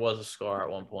there was a scar at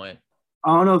one point.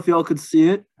 I don't know if y'all could see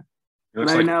it It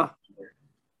looks right like now.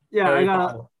 Yeah, Harry I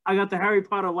Potter. got the Harry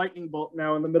Potter lightning bolt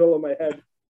now in the middle of my head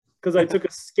because I took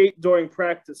a skate during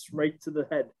practice right to the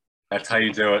head. that's how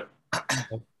you do it.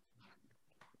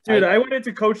 Dude, I went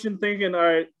into coaching thinking, all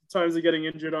right, times of getting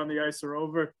injured on the ice are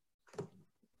over.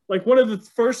 Like one of the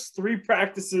first 3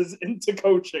 practices into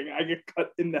coaching, I get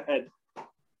cut in the head.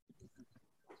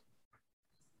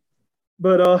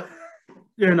 But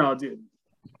dude.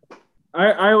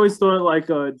 I always thought like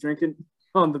drinking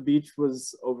on the beach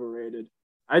was overrated.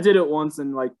 I did it once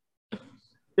and like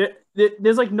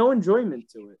there's like no enjoyment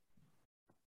to it.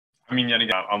 I mean, yet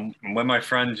again, I'm with my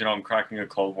friends. I'm cracking a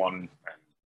cold one. And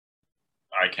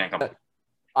I can't come.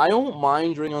 I don't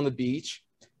mind drinking on the beach.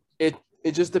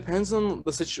 It just depends on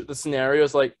the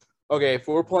scenarios. Like, okay, if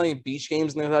we're playing beach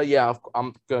games and things like that, yeah,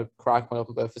 I'm gonna crack one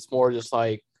open. But if it's more just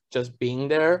like just being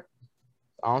there,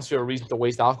 I don't see a reason to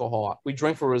waste alcohol. We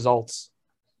drink for results.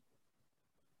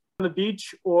 On the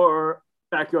beach or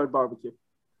backyard barbecue.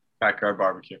 Backyard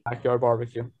barbecue. Backyard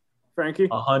barbecue. Frankie?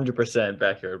 100%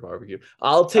 backyard barbecue.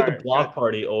 I'll take All right, a block good.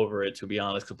 party over it, to be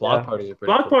honest, because block Yeah. parties are pretty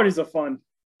Block cool. parties are fun.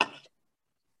 Yep.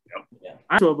 Yeah.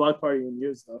 I went to a block party in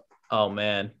years though. Oh,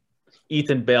 man.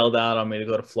 Ethan bailed out on me to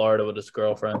go to Florida with his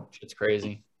girlfriend. It's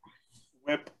crazy.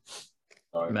 Whip.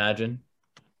 Sorry. Imagine.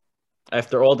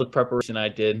 After all the preparation I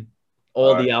did,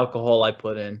 all the alcohol I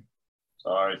put in,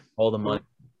 Sorry. all the money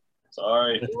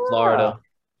Sorry. to Florida.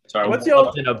 Sorry. What's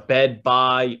Slept your in a bed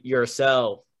by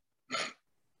yourself.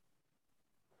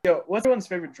 what's everyone's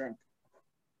favorite drink?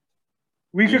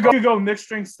 We could go mixed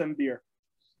drinks than beer.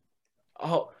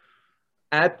 Oh,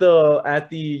 at the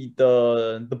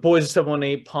Boys of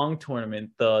 718 Pong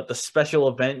tournament, the special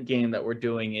event game that we're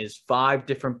doing is 5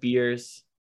 different beers,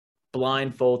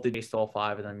 blindfolded. Taste all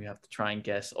 5 of them. You have to try and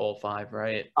guess all 5,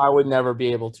 right? I would never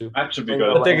be able to. That should be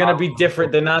But good. they're gonna be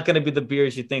different. They're not gonna be the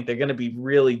beers you think. They're gonna be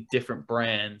really different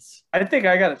brands. I think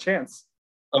I got a chance.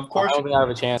 Of I course. don't think I have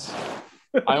a chance.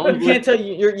 I But only you can't tell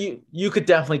you could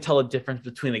definitely tell a difference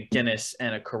between a Guinness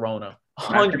and a Corona.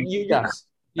 Yes.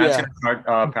 That's Yeah. gonna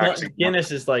start practicing. Guinness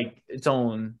is like its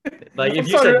own. Like if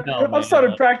I'm you said no, I'm man, starting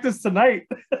like- practice tonight.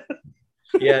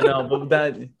 yeah, no, but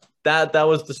that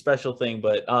was the special thing.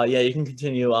 But yeah, you can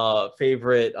continue.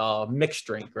 Favorite mixed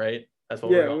drink, right? That's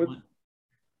what Yeah, we're going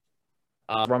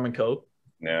with. Rum and Coke.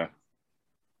 Yeah.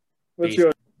 What's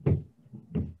your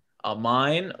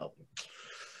Mine.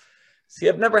 See,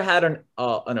 I've never had an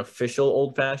official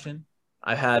old fashioned.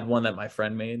 I had one that my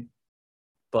friend made,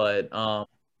 but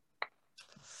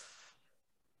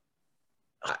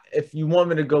if you want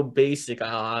me to go basic,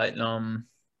 I'm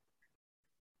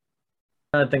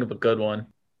trying to think of a good one.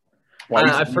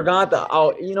 I forgot the.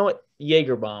 Oh, you know what?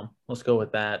 Jaeger bomb. Let's go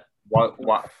with that.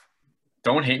 What?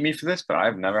 don't hate me for this, but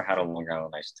I've never had a Long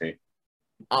Island iced tea.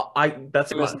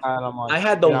 That's It's not on my- I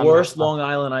had the yeah, I'm worst not- Long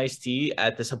Island iced tea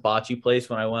at this hibachi place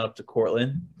when I went up to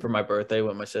Cortland for my birthday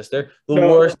with my sister. The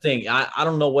No. worst thing. I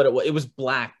don't know what it was. It was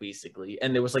black basically,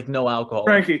 and there was like no alcohol.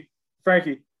 Frankie,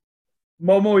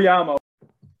 Momoyama,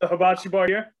 the hibachi bar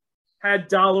here, had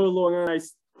dollar Long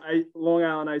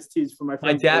Island iced teas for my My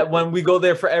friends. dad, when we go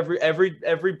there for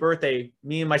every birthday,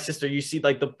 me and my sister, you see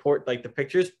like the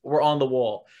pictures were on the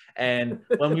wall. And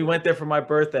when we went there for my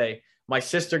birthday, my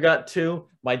sister got 2.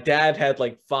 My dad had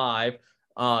like 5.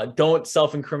 Don't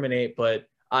self-incriminate, but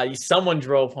someone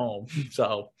drove home.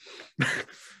 So,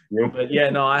 but yeah,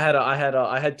 no, I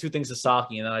had 2 things of sake,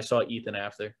 and then I saw Ethan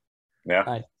after.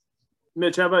 Yeah.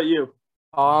 Mitch, how about you?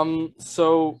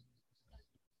 So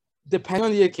depending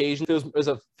on the occasion, if it was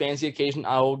a fancy occasion,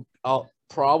 I'll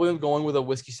probably am going with a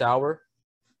whiskey sour.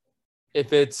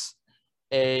 If it's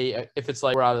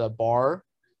like we're out of the bar,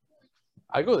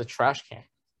 I go with a trash can.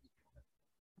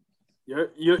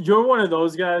 You're one of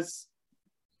those guys.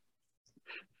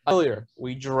 Earlier,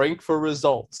 we drink for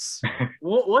results.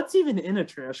 What's even in a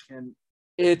trash can?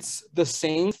 It's the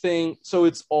same thing. So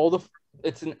it's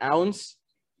an ounce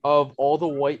of all the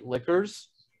white liquors,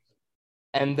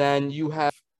 and then you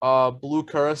have blue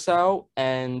curacao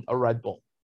and a Red Bull.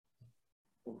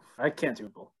 I can't do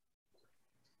both.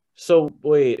 So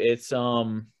wait, it's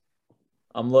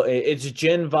it's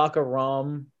gin, vodka,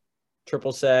 rum,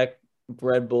 triple sec,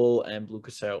 Red Bull, and blue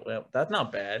curacao. Well, that's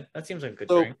not bad. That seems like a good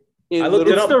drink. I looked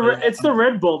it up. It's the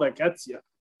Red Bull that gets you.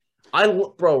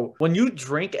 Bro, when you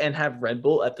drink and have Red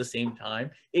Bull at the same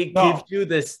time, it gives you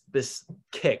this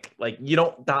kick. Like you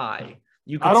don't die.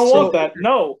 I don't want that.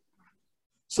 No.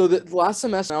 So the last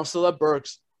semester, I was still at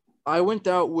Berks. I went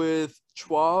out with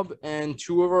Schwab and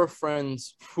 2 of our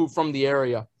friends who from the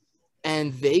area,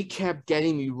 and they kept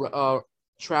getting me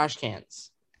trash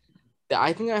cans.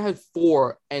 I think I had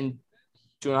 4, and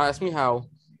do not ask me how.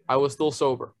 I was still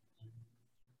sober.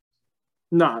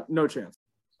 Nah, no chance.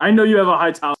 I know you have a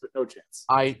high tolerance, but no chance.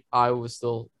 I was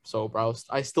still sober.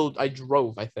 I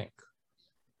drove, I think.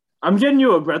 I'm getting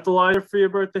you a breathalyzer for your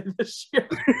birthday this year.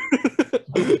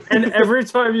 And every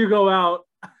time you go out,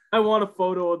 I want a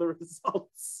photo of the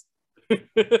results.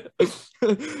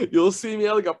 You'll see me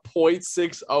at like a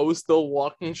 0.60 still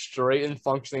walking straight and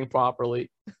functioning properly.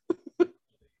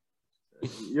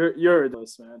 You're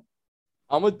those, man.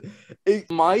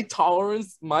 My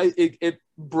tolerance, it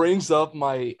brings up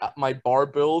my bar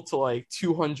bill to like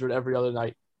 200 every other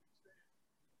night.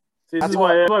 See, this is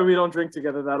why we don't drink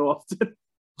together that often.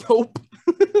 Nope.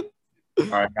 All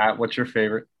right, Matt, what's your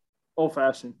favorite? Old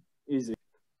fashioned, easy.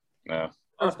 No.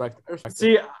 I respect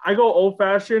See, I go old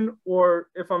fashioned, or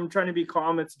if I'm trying to be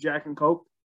calm, it's Jack and Coke.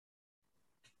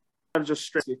 I'm just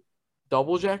straight.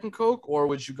 Double Jack and Coke, or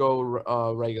would you go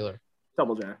regular?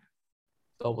 Double Jack.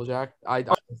 Double Jack. I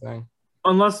thing.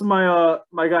 Unless my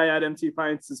guy at MT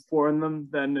Pints is pouring them,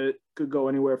 then it could go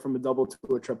anywhere from a double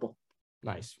to a triple.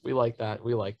 Nice. We like that.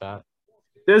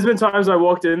 There's been times I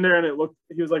walked in there and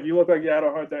he was like, "You look like you had a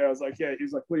hard day." I was like, "Yeah." He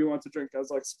was like, "What do you want to drink?" I was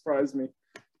like, "Surprise me."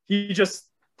 He just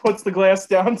puts the glass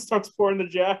down, starts pouring the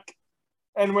Jack,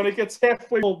 and when it gets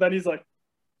halfway full, then he's like,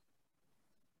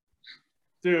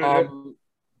 "Dude."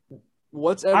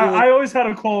 What's I always had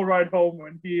a cold ride home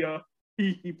when he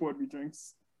poured me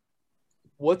drinks.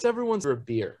 What's everyone's favorite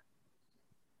beer?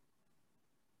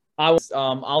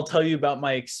 I'll tell you about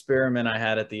my experiment I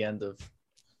had at the end of.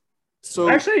 So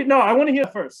actually, no, I want to hear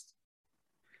it first.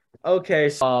 Okay,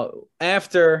 so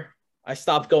after I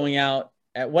stopped going out,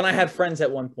 when I had friends at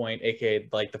one point, aka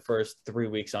like the first 3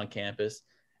 weeks on campus,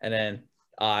 and then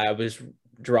I was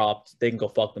dropped. They can go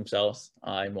fuck themselves.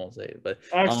 I won't say it, but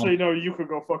actually, no, you could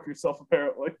go fuck yourself.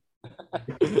 Apparently.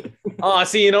 Oh,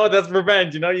 see, you know what? That's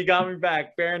revenge. You know, you got me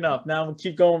back. Fair enough. Now I'm gonna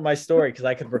keep going with my story because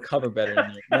I could recover better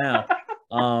than you now.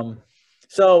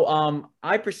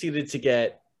 I proceeded to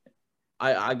get.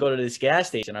 I go to this gas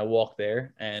station. I walk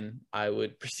there, and I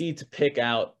would proceed to pick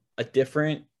out a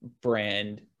different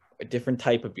brand, a different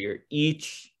type of beer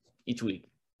each week,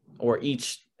 or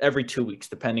every 2 weeks,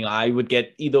 depending. I would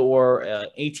get either or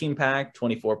 18 pack,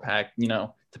 24 pack,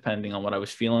 depending on what I was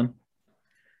feeling.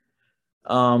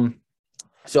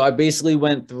 So I basically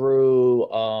went through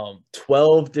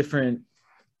 12 different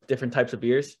types of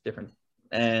beers,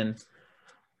 and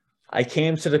I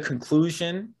came to the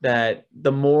conclusion that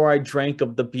the more I drank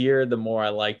of the beer, the more I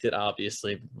liked it.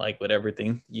 Obviously, like with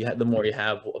everything, the more you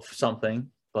have of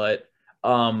something. But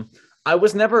I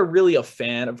was never really a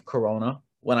fan of Corona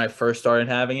when I first started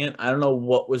having it. I don't know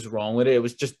what was wrong with it. It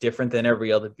was just different than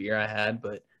every other beer I had.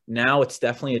 But now it's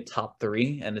definitely a top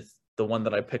 3, and it's the one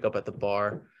that I pick up at the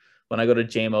bar when I go to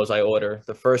JMO's, I order.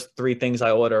 The first three things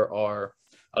I order are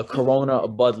a Corona, a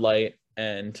Bud Light,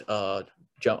 and rum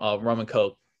and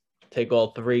Coke. Take all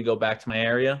three, go back to my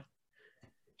area,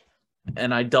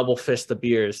 and I double fist the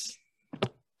beers.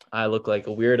 I look like a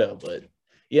weirdo, but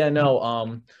yeah,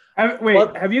 no.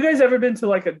 Have you guys ever been to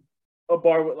like a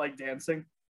bar with like dancing?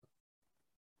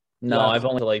 No, Yes. I've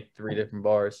only been to like 3 different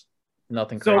bars.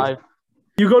 Nothing So crazy.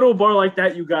 you go to a bar like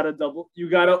that, you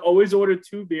gotta always order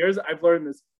 2 beers. I've learned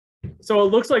this. So it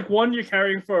looks like one you're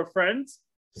carrying for a friend,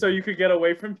 so you could get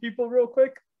away from people real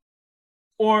quick,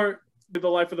 or the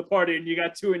life of the party, and you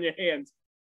got 2 in your hand.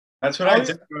 That's what I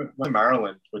did with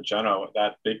Maryland with Jenna.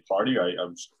 That big party, I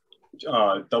was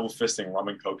double fisting rum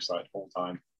and Coke the whole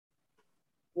time.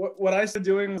 What I started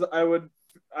doing was I would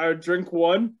drink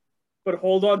one, but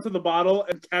hold on to the bottle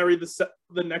and carry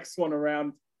the next one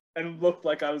around, and look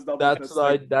like I was double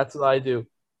fisting. That's what I do.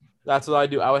 That's what I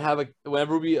do. I would have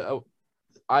whenever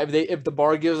if the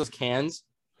bar gives us cans,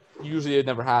 usually it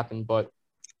never happened, but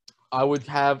I would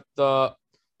have the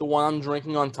one I'm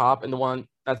drinking on top and the one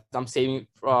that I'm saving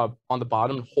on the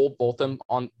bottom, and hold both them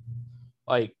on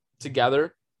like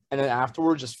together, and then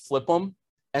afterwards just flip them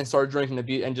and start drinking the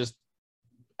beer and just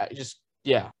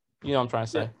yeah, you know what I'm trying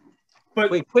to say. Yeah.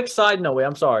 But wait, quick side note. Wait,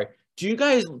 I'm sorry. Do you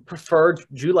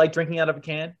like drinking out of a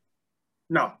can?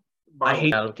 no, I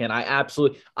hate out of a can.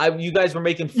 You guys were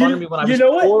making fun of me when I was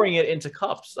pouring it into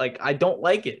cups. Like, I don't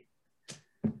like it.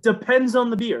 Depends on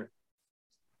the beer.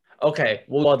 Okay,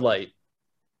 well, Bud Light.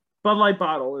 Bud Light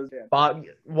bottle is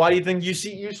Why do you think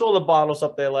you saw the bottles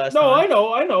up there last time?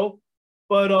 No, I know.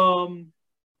 But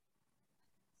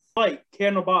light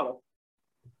can or bottle.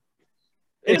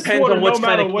 It depends on which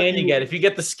kind of can you get. If you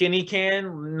get the skinny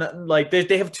can, like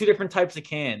they have 2 different types of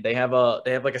can. They have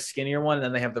like a skinnier one, and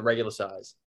then they have the regular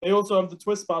size. They also have the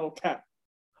twist bottle cap.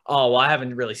 Oh, well, I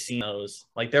haven't really seen those.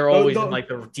 Like, they're always in like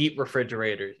the deep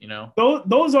refrigerators, you know.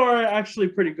 Those are actually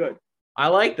pretty good. I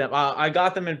like them. I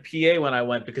got them in PA when I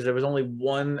went because there was only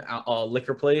one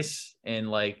liquor place in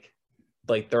like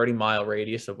 30-mile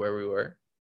radius of where we were.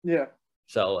 Yeah.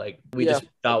 So like we just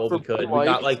got what we could.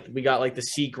 We got like the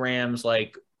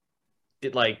Seagrams,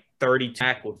 did 30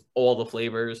 pack with all the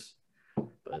flavors.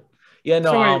 But yeah,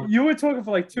 no. So wait, you were talking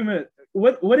for like 2 minutes.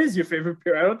 What is your favorite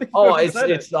beer? I don't think.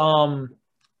 It's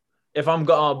if I'm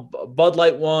Bud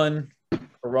Light 1,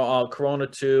 Corona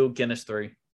 2, Guinness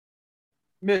 3.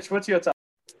 Mitch, what's your top?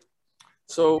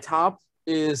 So top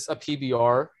is a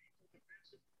PBR.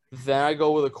 Then I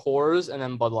go with a Coors and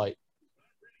then Bud Light.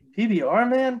 PBR,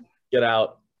 man. Get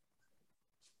out.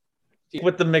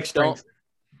 With the mixed drinks.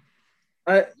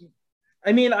 I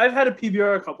mean, I've had a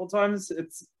PBR a couple times.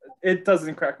 It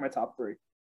doesn't crack my top 3.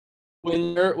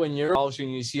 When you're college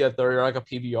and you see a 30 like a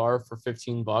PBR for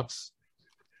 $15.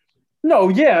 No,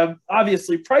 yeah,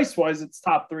 obviously price wise it's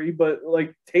top 3, but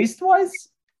like taste wise,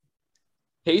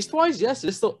 yes,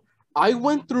 it's still. I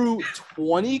went through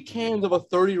 20 cans of a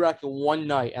 30 rack in one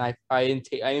night, and I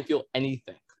didn't feel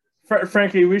anything.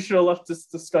 Frankie, we should have left this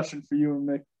discussion for you and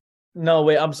me. No,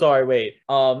 wait, I'm sorry. Wait,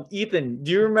 Ethan,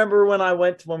 do you remember when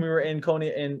we were in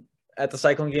Coney at the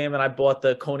cycling game and I bought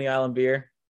the Coney Island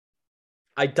beer?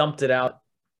 I dumped it out.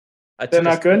 They're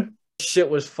not good? Shit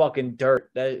was fucking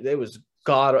dirt. It was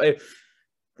god.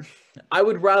 I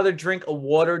would rather drink a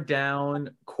watered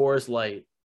down Coors Light.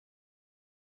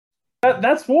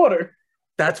 That's water.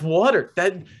 That's water.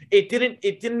 It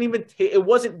didn't even it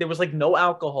wasn't, there was like no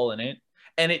alcohol in it,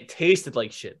 and it tasted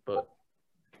like shit, but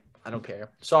I don't care.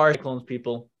 Sorry, Cyclones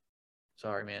people.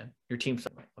 Sorry, man. Your team's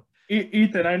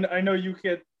Ethan, I know you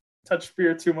can't touch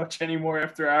beer too much anymore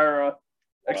after our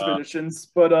expeditions,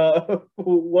 but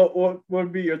what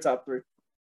would be your top 3?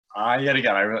 Yet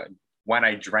again, when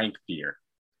I drank beer,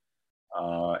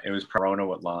 it was Corona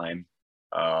with lime,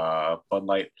 Bud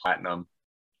Light Platinum,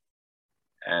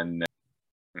 and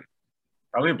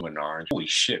probably Blue and Orange. Holy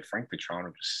shit, Frank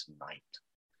Petrano just sniped.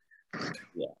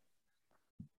 Yeah.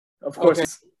 Of course.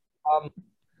 Okay.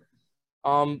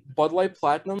 Bud Light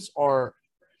Platinums are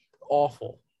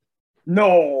awful.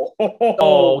 No.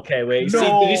 Oh, okay, wait. No. See,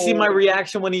 did you see my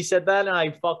reaction when he said that and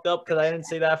I fucked up because I didn't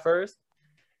say that first?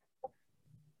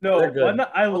 No,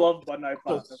 I love Bud Light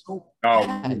Platinum. Oh,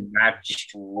 Matt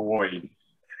destroyed.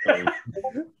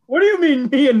 What do you mean,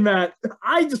 me and Matt?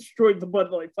 I destroyed the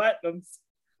Bud Light Platinums.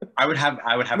 I would have.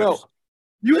 No.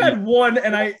 You had one,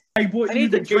 and I bought you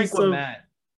the case of Matt.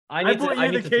 I need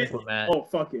to drink with Matt. Oh,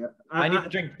 fuck yeah. I need to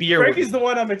drink beer Frankie's with the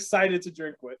one I'm excited to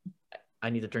drink with. I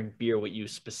need to drink beer with you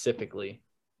specifically.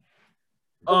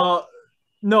 No,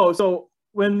 so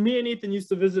when me and Ethan used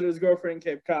to visit his girlfriend in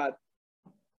Cape Cod,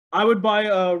 I would buy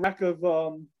a rack of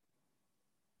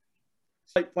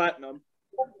Light Platinum,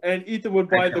 and Ethan would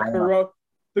buy the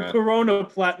Yeah. Corona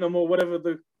Platinum or whatever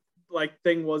the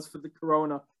thing was for the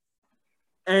Corona,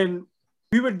 and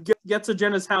we would get to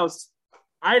Jenna's house.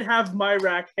 I'd have my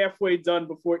rack halfway done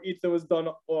before Ethan was done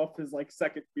off his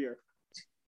second beer.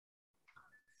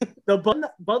 The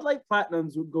Bud Light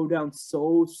Platinums would go down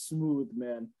so smooth,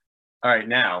 man. All right,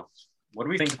 now, what do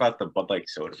we think about the Bud Light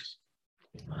sodas?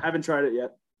 I haven't tried it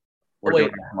yet. We're Wait.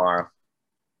 doing it tomorrow.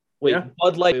 Wait, Yeah.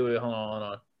 Bud Light. Wait, hold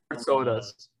on.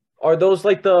 Sodas. Are those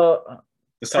like the?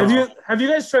 Have you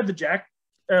guys tried the Jack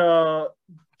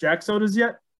sodas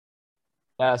yet?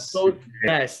 Yes. So,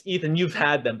 yes, Ethan, you've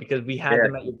had them because we had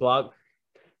them at your blog.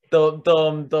 The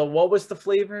what was the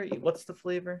flavor? What's the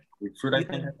flavor? Grapefruit, I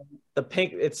think. The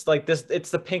pink. It's like this.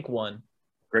 It's the pink one.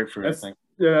 Grapefruit, I think.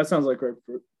 Yeah, that sounds like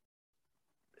grapefruit.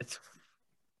 It's.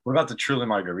 What about the Truly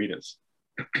Margaritas?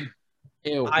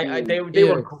 Ew. They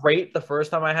were great the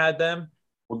first time I had them.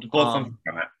 We'll do both of them.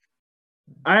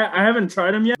 I haven't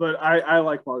tried them yet, but I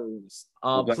like margaritas.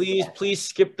 Please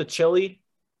skip the chili.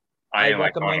 I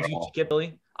like recommend you skip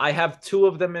chili. I have 2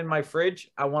 of them in my fridge.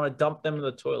 I want to dump them in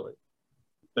the toilet.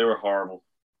 They were horrible.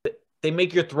 They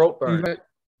make your throat burn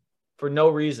for no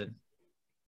reason.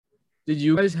 Did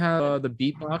you guys have the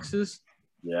beat boxes?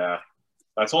 Yeah,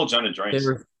 that's all Jenna drinks.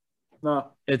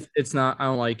 No, It's not. I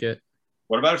don't like it.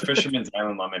 What about Fisherman's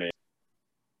Island lemonade?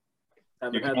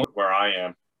 You can look where I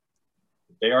am.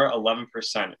 They are 11%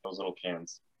 those little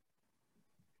cans.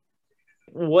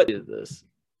 What is this?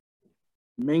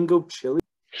 Mango chili.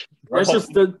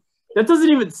 That doesn't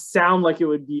even sound like it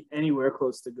would be anywhere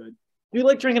close to good. You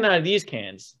like drinking out of these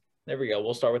cans? There we go.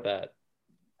 We'll start with that.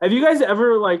 Have you guys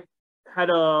ever had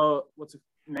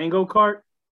mango cart?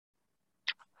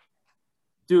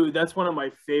 Dude, that's one of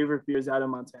my favorite beers out of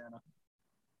Montana.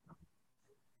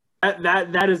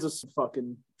 That is a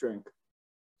fucking drink.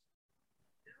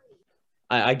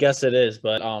 I guess it is,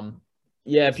 but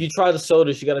yeah. If you try the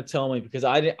sodas, you got to tell me because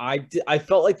I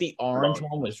felt like the orange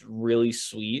one was really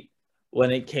sweet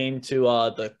when it came to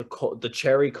the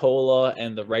cherry cola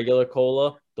and the regular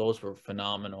cola. Those were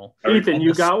phenomenal. Ethan, And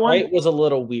you got one? It was a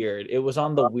little weird. It was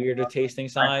on the weirder tasting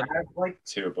side. I'd like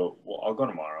to, but I'll go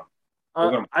tomorrow.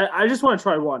 I just want to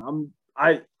try one.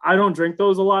 I don't drink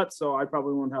those a lot, so I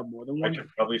probably won't have more than one. I could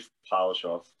probably polish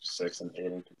off 6 and 8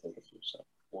 and could take a few. So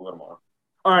we'll go tomorrow.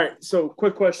 All right. So,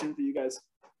 quick question for you guys: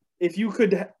 if you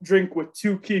could drink with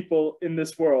 2 people in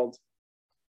this world,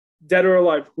 dead or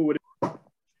alive, who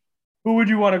would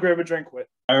you want to grab a drink with?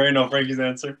 I already know Frankie's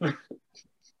answer.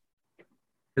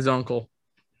 His uncle.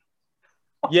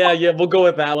 Yeah, we'll go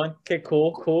with that one. Okay,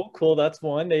 cool. That's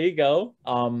one. There you go.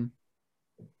 The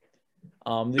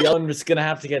other one is gonna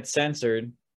have to get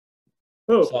censored.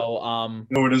 Who? So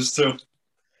No, it is too.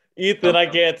 Ethan, I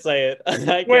can't say it.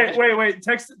 Wait.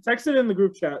 Text it in the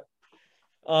group chat.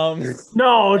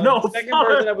 No. The second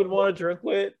person I would want to drink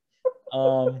with.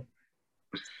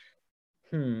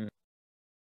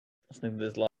 Let's think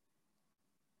this lot.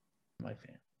 My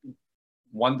fan.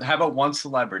 How about one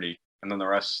celebrity and then the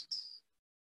rest?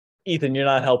 Ethan, you're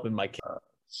not helping my kid. Let's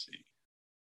see.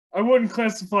 I wouldn't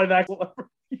classify that celebrity.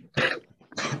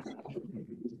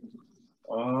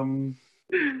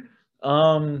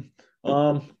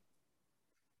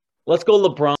 Let's go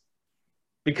LeBron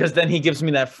because then he gives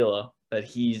me that feel that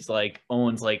he's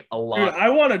owns a lot. Dude, I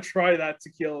want to try that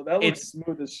tequila. That looks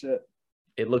smooth as shit.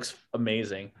 It looks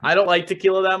amazing. I don't like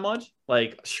tequila that much,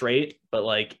 straight, but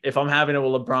if I'm having it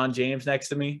with LeBron James next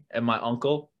to me and my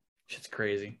uncle, shit's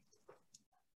crazy.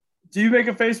 Do you make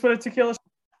a face with a tequila?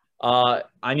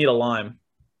 I need a lime.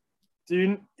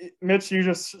 Mitch, you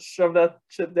just shove that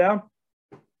shit down?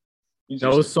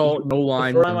 No salt, no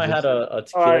lime. The first time I had a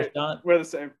tequila shot, we're the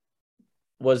same.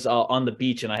 Was on the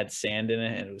beach and I had sand in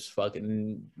it and it was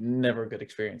fucking never a good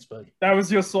experience. But that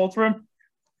was your salt rim?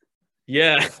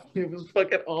 Yeah, it was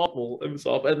fucking awful. It was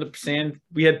awful. And the sand,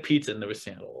 we had pizza and there was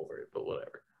sand all over it, but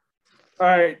whatever. All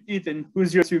right, Ethan,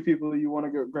 who's your 2 people you want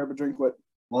to go grab a drink with?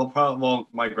 Well,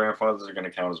 my grandfathers are going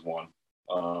to count as one.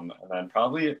 And then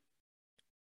probably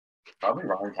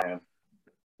Ryan Callahan.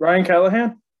 Ryan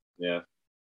Callahan? Yeah.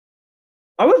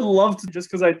 I would love to just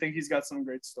because I think he's got some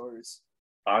great stories.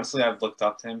 Honestly, I've looked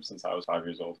up to him since I was 5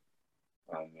 years old.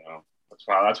 And,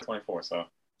 that's 24, so I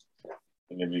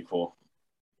think it'd be cool.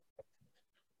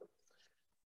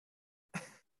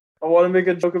 I want to make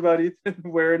a joke about Ethan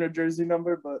wearing a jersey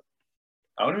number, but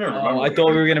I don't even remember. I thought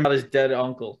we were going to about his dead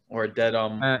uncle or dead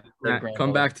Matt,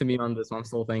 come back to me on this. I'm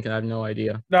still thinking. I have no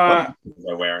idea. Nah.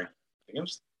 They're wearing.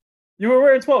 You were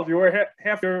wearing 12. You were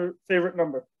half your favorite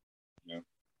number. Yeah.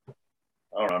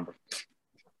 I don't remember.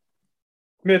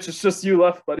 Mitch, it's just you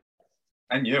left, buddy.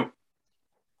 And you.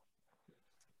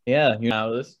 Yeah, you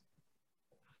know this.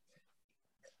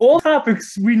 All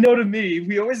topics we know to me.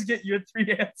 We always get your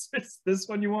 3 answers. This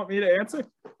one you want me to answer?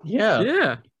 Yeah.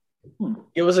 Yeah.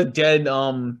 It was a dead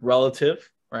relative,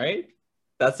 right?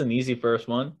 That's an easy first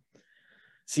one.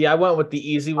 See, I went with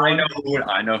the easy one.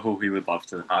 I know who he would love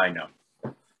to. I know.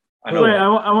 Wait, I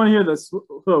want to hear this.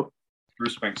 Who?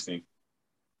 Bruce Springsteen.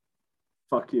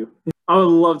 Fuck you. I would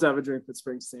love to have a drink with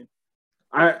Springsteen.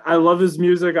 I love his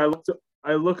music.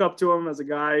 I look up to him as a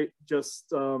guy.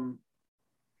 Just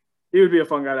he would be a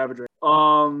fun guy to have a drink.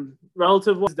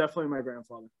 Relative was definitely my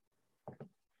grandfather.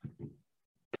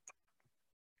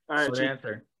 All right, So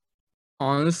answer.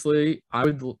 Honestly, I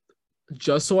would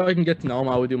just so I can get to know him.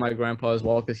 I would do my grandpa as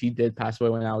well because he did pass away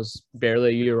when I was barely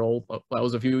a year old. That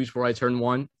was a few weeks before I turned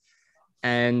 1.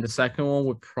 And the second one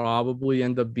would probably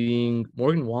end up being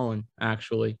Morgan Wallen,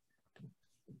 actually.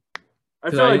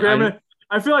 I feel like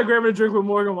grabbing a drink with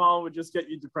Morgan Wallen would just get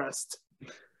you depressed.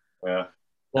 Yeah.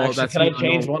 Well, Actually, that's can I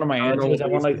change one of my answers? I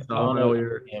want to know what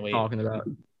you're talking about.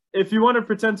 If you want to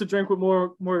pretend to drink with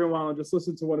Morgan Wallen, just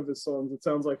listen to one of his songs. It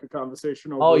sounds like a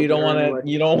conversation. Oh, you don't want it. Anyway.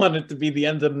 You don't want it to be the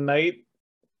end of the night.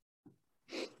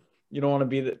 You don't want to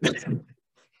be the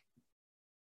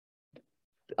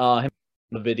him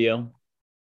the video.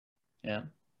 Yeah.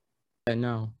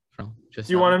 No. Just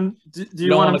do you want him? Do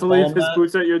you want him to leave his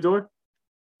boots at your door?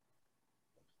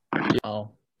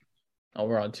 Oh,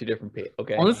 we're on 2 different pages.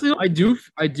 Okay. Honestly, I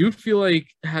do feel like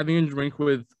having a drink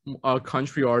with a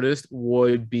country artist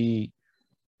would be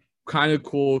kind of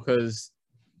cool because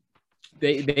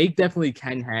they definitely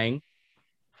can hang.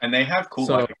 And they have cool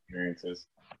life experiences.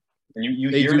 And you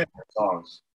hear it in their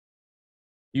songs.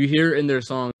 You hear it in their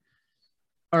songs.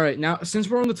 All right, now since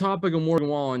we're on the topic of Morgan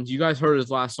Wallen, you guys heard his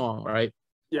last song, right?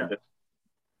 Yeah.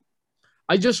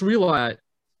 I just realized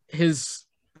his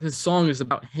song is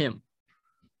about him.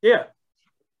 Yeah.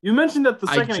 You mentioned that the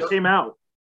second it came out.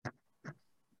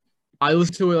 I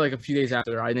listened to it like a few days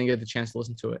after. I didn't get the chance to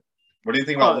listen to it. What do you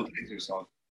think about Luke His song?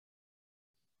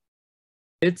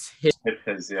 It's his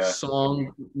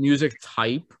song music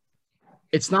type.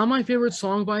 It's not my favorite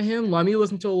song by him. Let me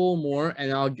listen to it a little more,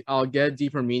 and I'll get a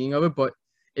deeper meaning of it. But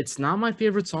it's not my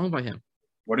favorite song by him.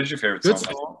 What is your favorite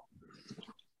song?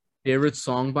 Favorite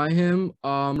song by him?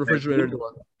 Refrigerator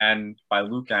Door. And by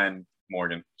Luke and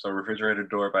Morgan. So Refrigerator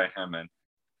Door by him and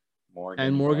Morgan.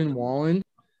 And Morgan Wallen.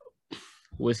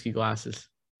 Whiskey Glasses.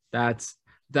 That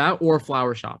or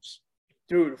Flower Shops.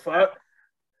 Dude,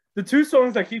 the 2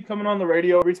 songs that keep coming on the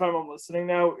radio every time I'm listening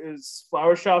now is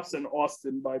Flower Shops and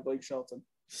Austin by Blake Shelton.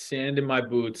 Sand in My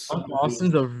Boots.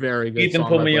 Austin's a very good Ethan song.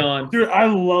 Put Me On. Dude, I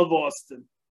love Austin.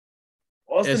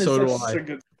 Austin is so such a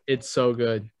good. It's so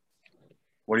good.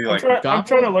 What do you like? I'm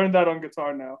trying to learn that on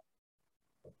guitar now.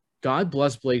 God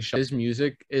bless Blake Shelton. His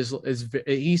music is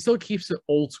he still keeps it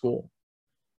old school.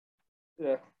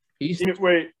 Yeah.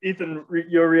 Wait, Ethan,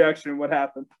 your reaction. What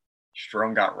happened?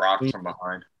 Strong got rocked from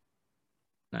behind.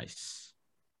 Nice.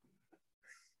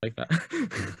 Like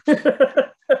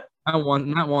that.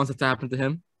 Not once it's happened to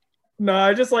him. No,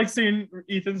 I just like seeing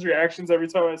Ethan's reactions every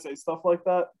time I say stuff like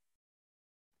that.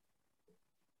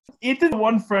 Ethan's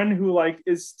one friend who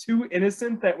is too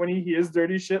innocent that when he hears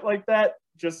dirty shit like that,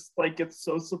 just gets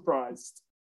so surprised.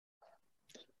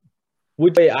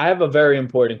 Wait, I have a very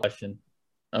important question.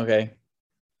 Okay.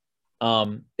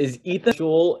 Is Ethan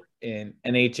Jewell in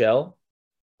NHL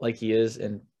like he is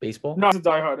in baseball? No, he's a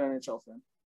diehard NHL fan.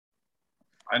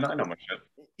 I know my shit.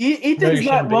 Ethan's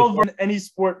not well versed in any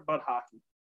sport but hockey.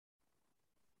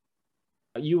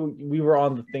 We were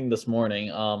on the thing this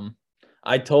morning.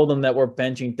 I told him that we're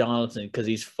benching Donaldson because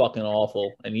he's fucking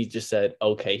awful, and he just said,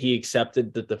 "Okay." He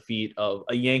accepted the defeat of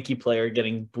a Yankee player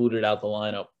getting booted out the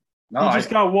lineup. No, he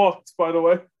just got walked, by the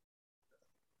way.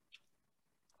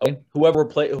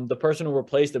 The person who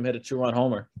replaced him hit a 2-run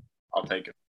homer. I'll take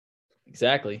it.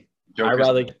 Exactly.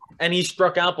 And he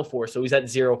struck out before, so he's at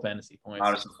 0 fantasy points.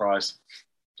 Not a surprise.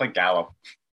 It's like Gallo.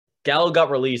 Gallo got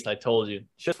released. I told you.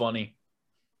 Shit's funny.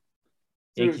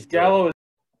 Dude, Gallo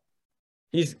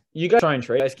is. You guys try and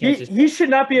trade. He should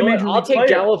not be a major league player. I'll take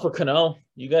Gallo for Cano.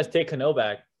 You guys take Cano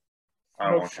back.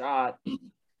 No shot.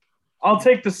 I'll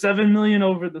take the $7 million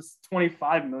over the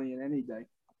 $25 million any day.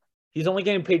 He's only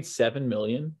getting paid $7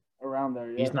 million. Around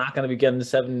there, yeah. He's not going to be getting the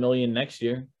 $7 million next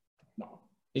year. No.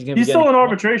 He's still in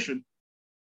arbitration.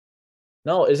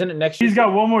 No, isn't it next year? He's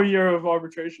got 1 more year of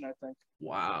arbitration, I think.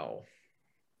 Wow.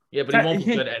 Yeah, but he won't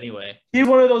be good anyway. He's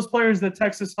one of those players that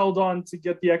Texas held on to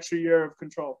get the extra year of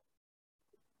control.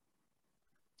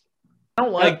 I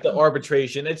don't like the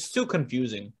arbitration. It's too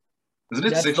confusing.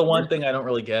 That's the one thing I don't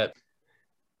really get.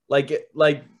 Like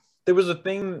there was a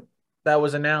thing that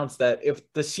was announced that if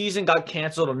the season got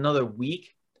canceled another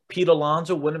week, Pete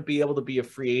Alonso wouldn't be able to be a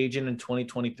free agent in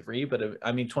 2023, but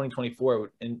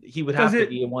 2024, and he would have to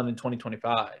be one in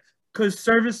 2025. Because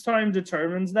service time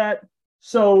determines that.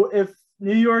 So if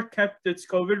New York kept its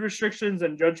COVID restrictions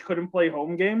and Judge couldn't play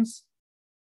home games,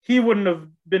 he wouldn't have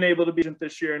been able to be agent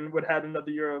this year and would have had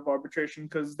another year of arbitration,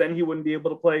 because then he wouldn't be able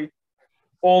to play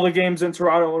all the games in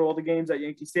Toronto and all the games at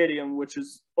Yankee Stadium, which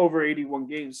is over 81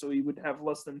 games. So he would have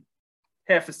less than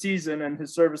half a season and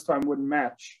his service time wouldn't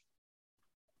match.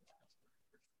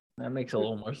 That makes a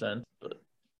little more sense. But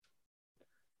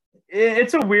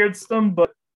it's a weird system,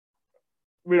 but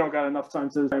we don't got enough time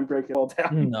to break it all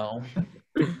down. No.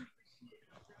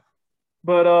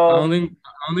 But I don't think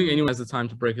anyone has the time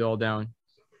to break it all down.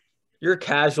 You're a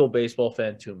casual baseball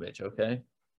fan too, Mitch, okay?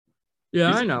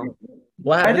 Yeah, I know.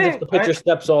 What happens if the pitcher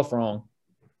steps off wrong?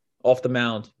 Off the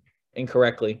mound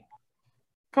incorrectly?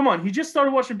 Come on, he just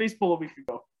started watching baseball a week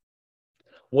ago.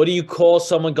 What do you call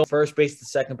someone going first base to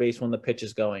second base when the pitch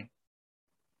is going?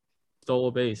 Stole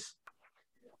a base.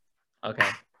 Okay.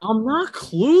 I'm not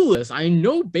clueless. I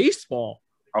know baseball.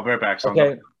 I'll be right back.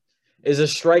 Okay. Is a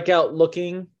strikeout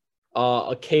looking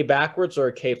a K backwards or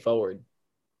a K forward?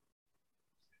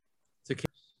 It's a K.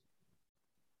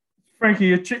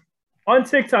 Frankie, on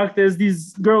TikTok, there's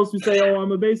these girls who say, "Oh,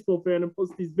 I'm a baseball fan," and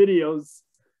post these videos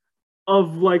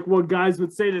of like what guys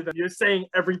would say to them. You're saying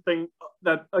everything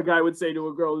that a guy would say to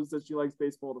a girl who says she likes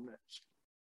baseball to Mitch.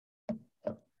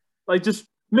 Like, just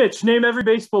Mitch, name every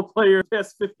baseball player in the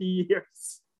past 50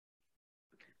 years.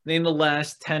 Name the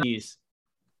last 10 years.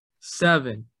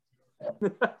 7.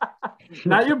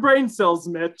 Not your brain cells,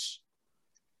 Mitch.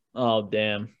 Oh,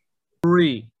 damn.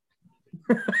 3.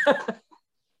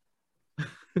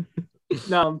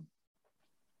 No.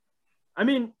 I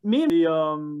mean, me and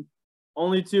the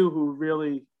only two who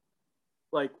really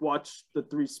like watch the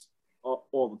three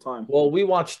all the time. Well, we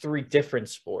watch 3 different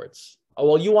sports. Oh,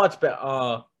 well, you watch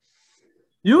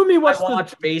you and me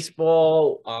watch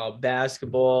baseball,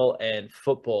 basketball, and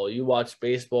football. You watch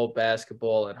baseball,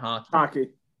 basketball, and hockey.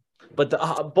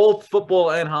 But both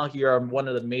football and hockey are one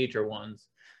of the major ones.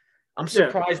 I'm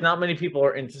surprised not many people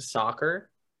are into soccer,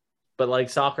 but like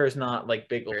soccer is not like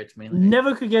big. It's mainly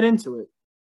never could get into it.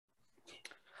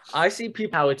 I see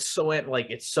people how it's so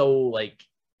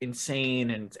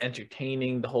insane and it's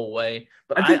entertaining the whole way.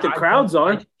 But I think the crowds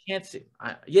are. I can't see.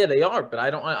 Yeah, they are, but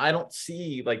I don't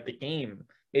see like the game.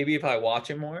 Maybe if I watch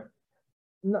it more.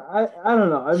 No, I don't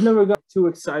know. I've never got too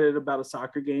excited about a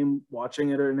soccer game, watching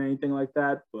it or anything like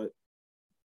that. But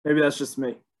maybe that's just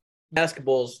me.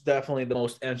 Basketball is definitely the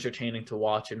most entertaining to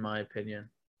watch, in my opinion.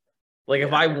 Like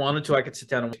if I wanted to, I could sit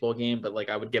down and watch a baseball game, but like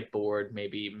I would get bored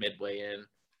maybe midway in.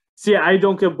 See, I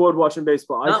don't get bored watching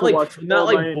baseball. Not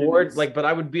like bored, like, but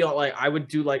I would be like, I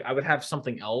would have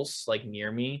something else like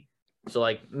near me. So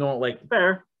like, no, like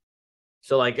fair.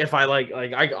 So like, if I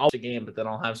I'll watch a game, but then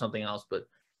I'll have something else. But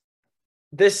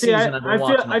this season, I've been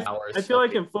watching hours. I feel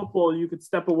like in football, you could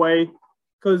step away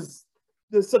because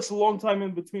there's such a long time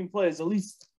in between plays. At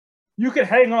least you could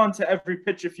hang on to every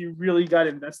pitch if you really got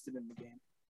invested in the game.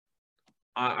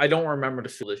 I don't remember the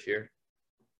field this year.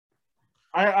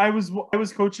 I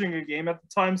was coaching a game at the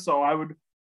time, so I would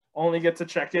only get to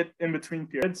check it in between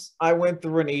periods. I went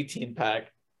through an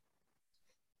 18-pack.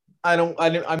 I'm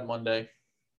Monday.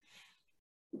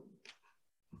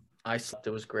 I slept.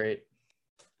 It was great.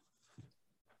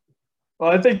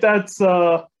 Well, I think that's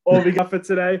all we got for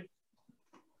today.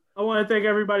 I want to thank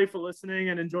everybody for listening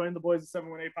and enjoying the Boys of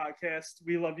 718 podcast.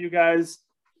 We love you guys.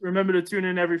 Remember to tune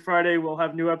in every Friday. We'll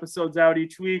have new episodes out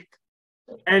each week.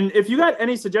 And if you got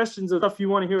any suggestions of stuff you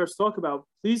want to hear us talk about,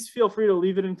 please feel free to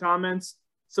leave it in comments.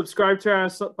 Subscribe to our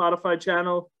Spotify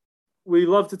channel. We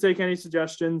love to take any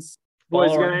suggestions.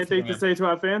 Boys, you got anything to say to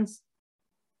our fans?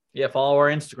 Yeah, follow our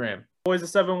Instagram. Boys of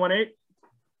 718.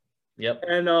 Yep.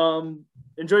 And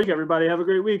enjoy, everybody. Have a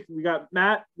great week. We got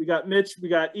Matt, we got Mitch, we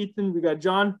got Ethan, we got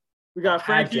John, we got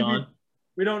Frankie. John.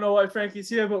 We don't know why Frankie's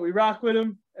here, but we rock with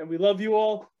him, and we love you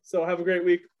all. So have a great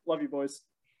week. Love you, boys.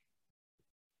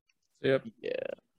 Yep. Yeah.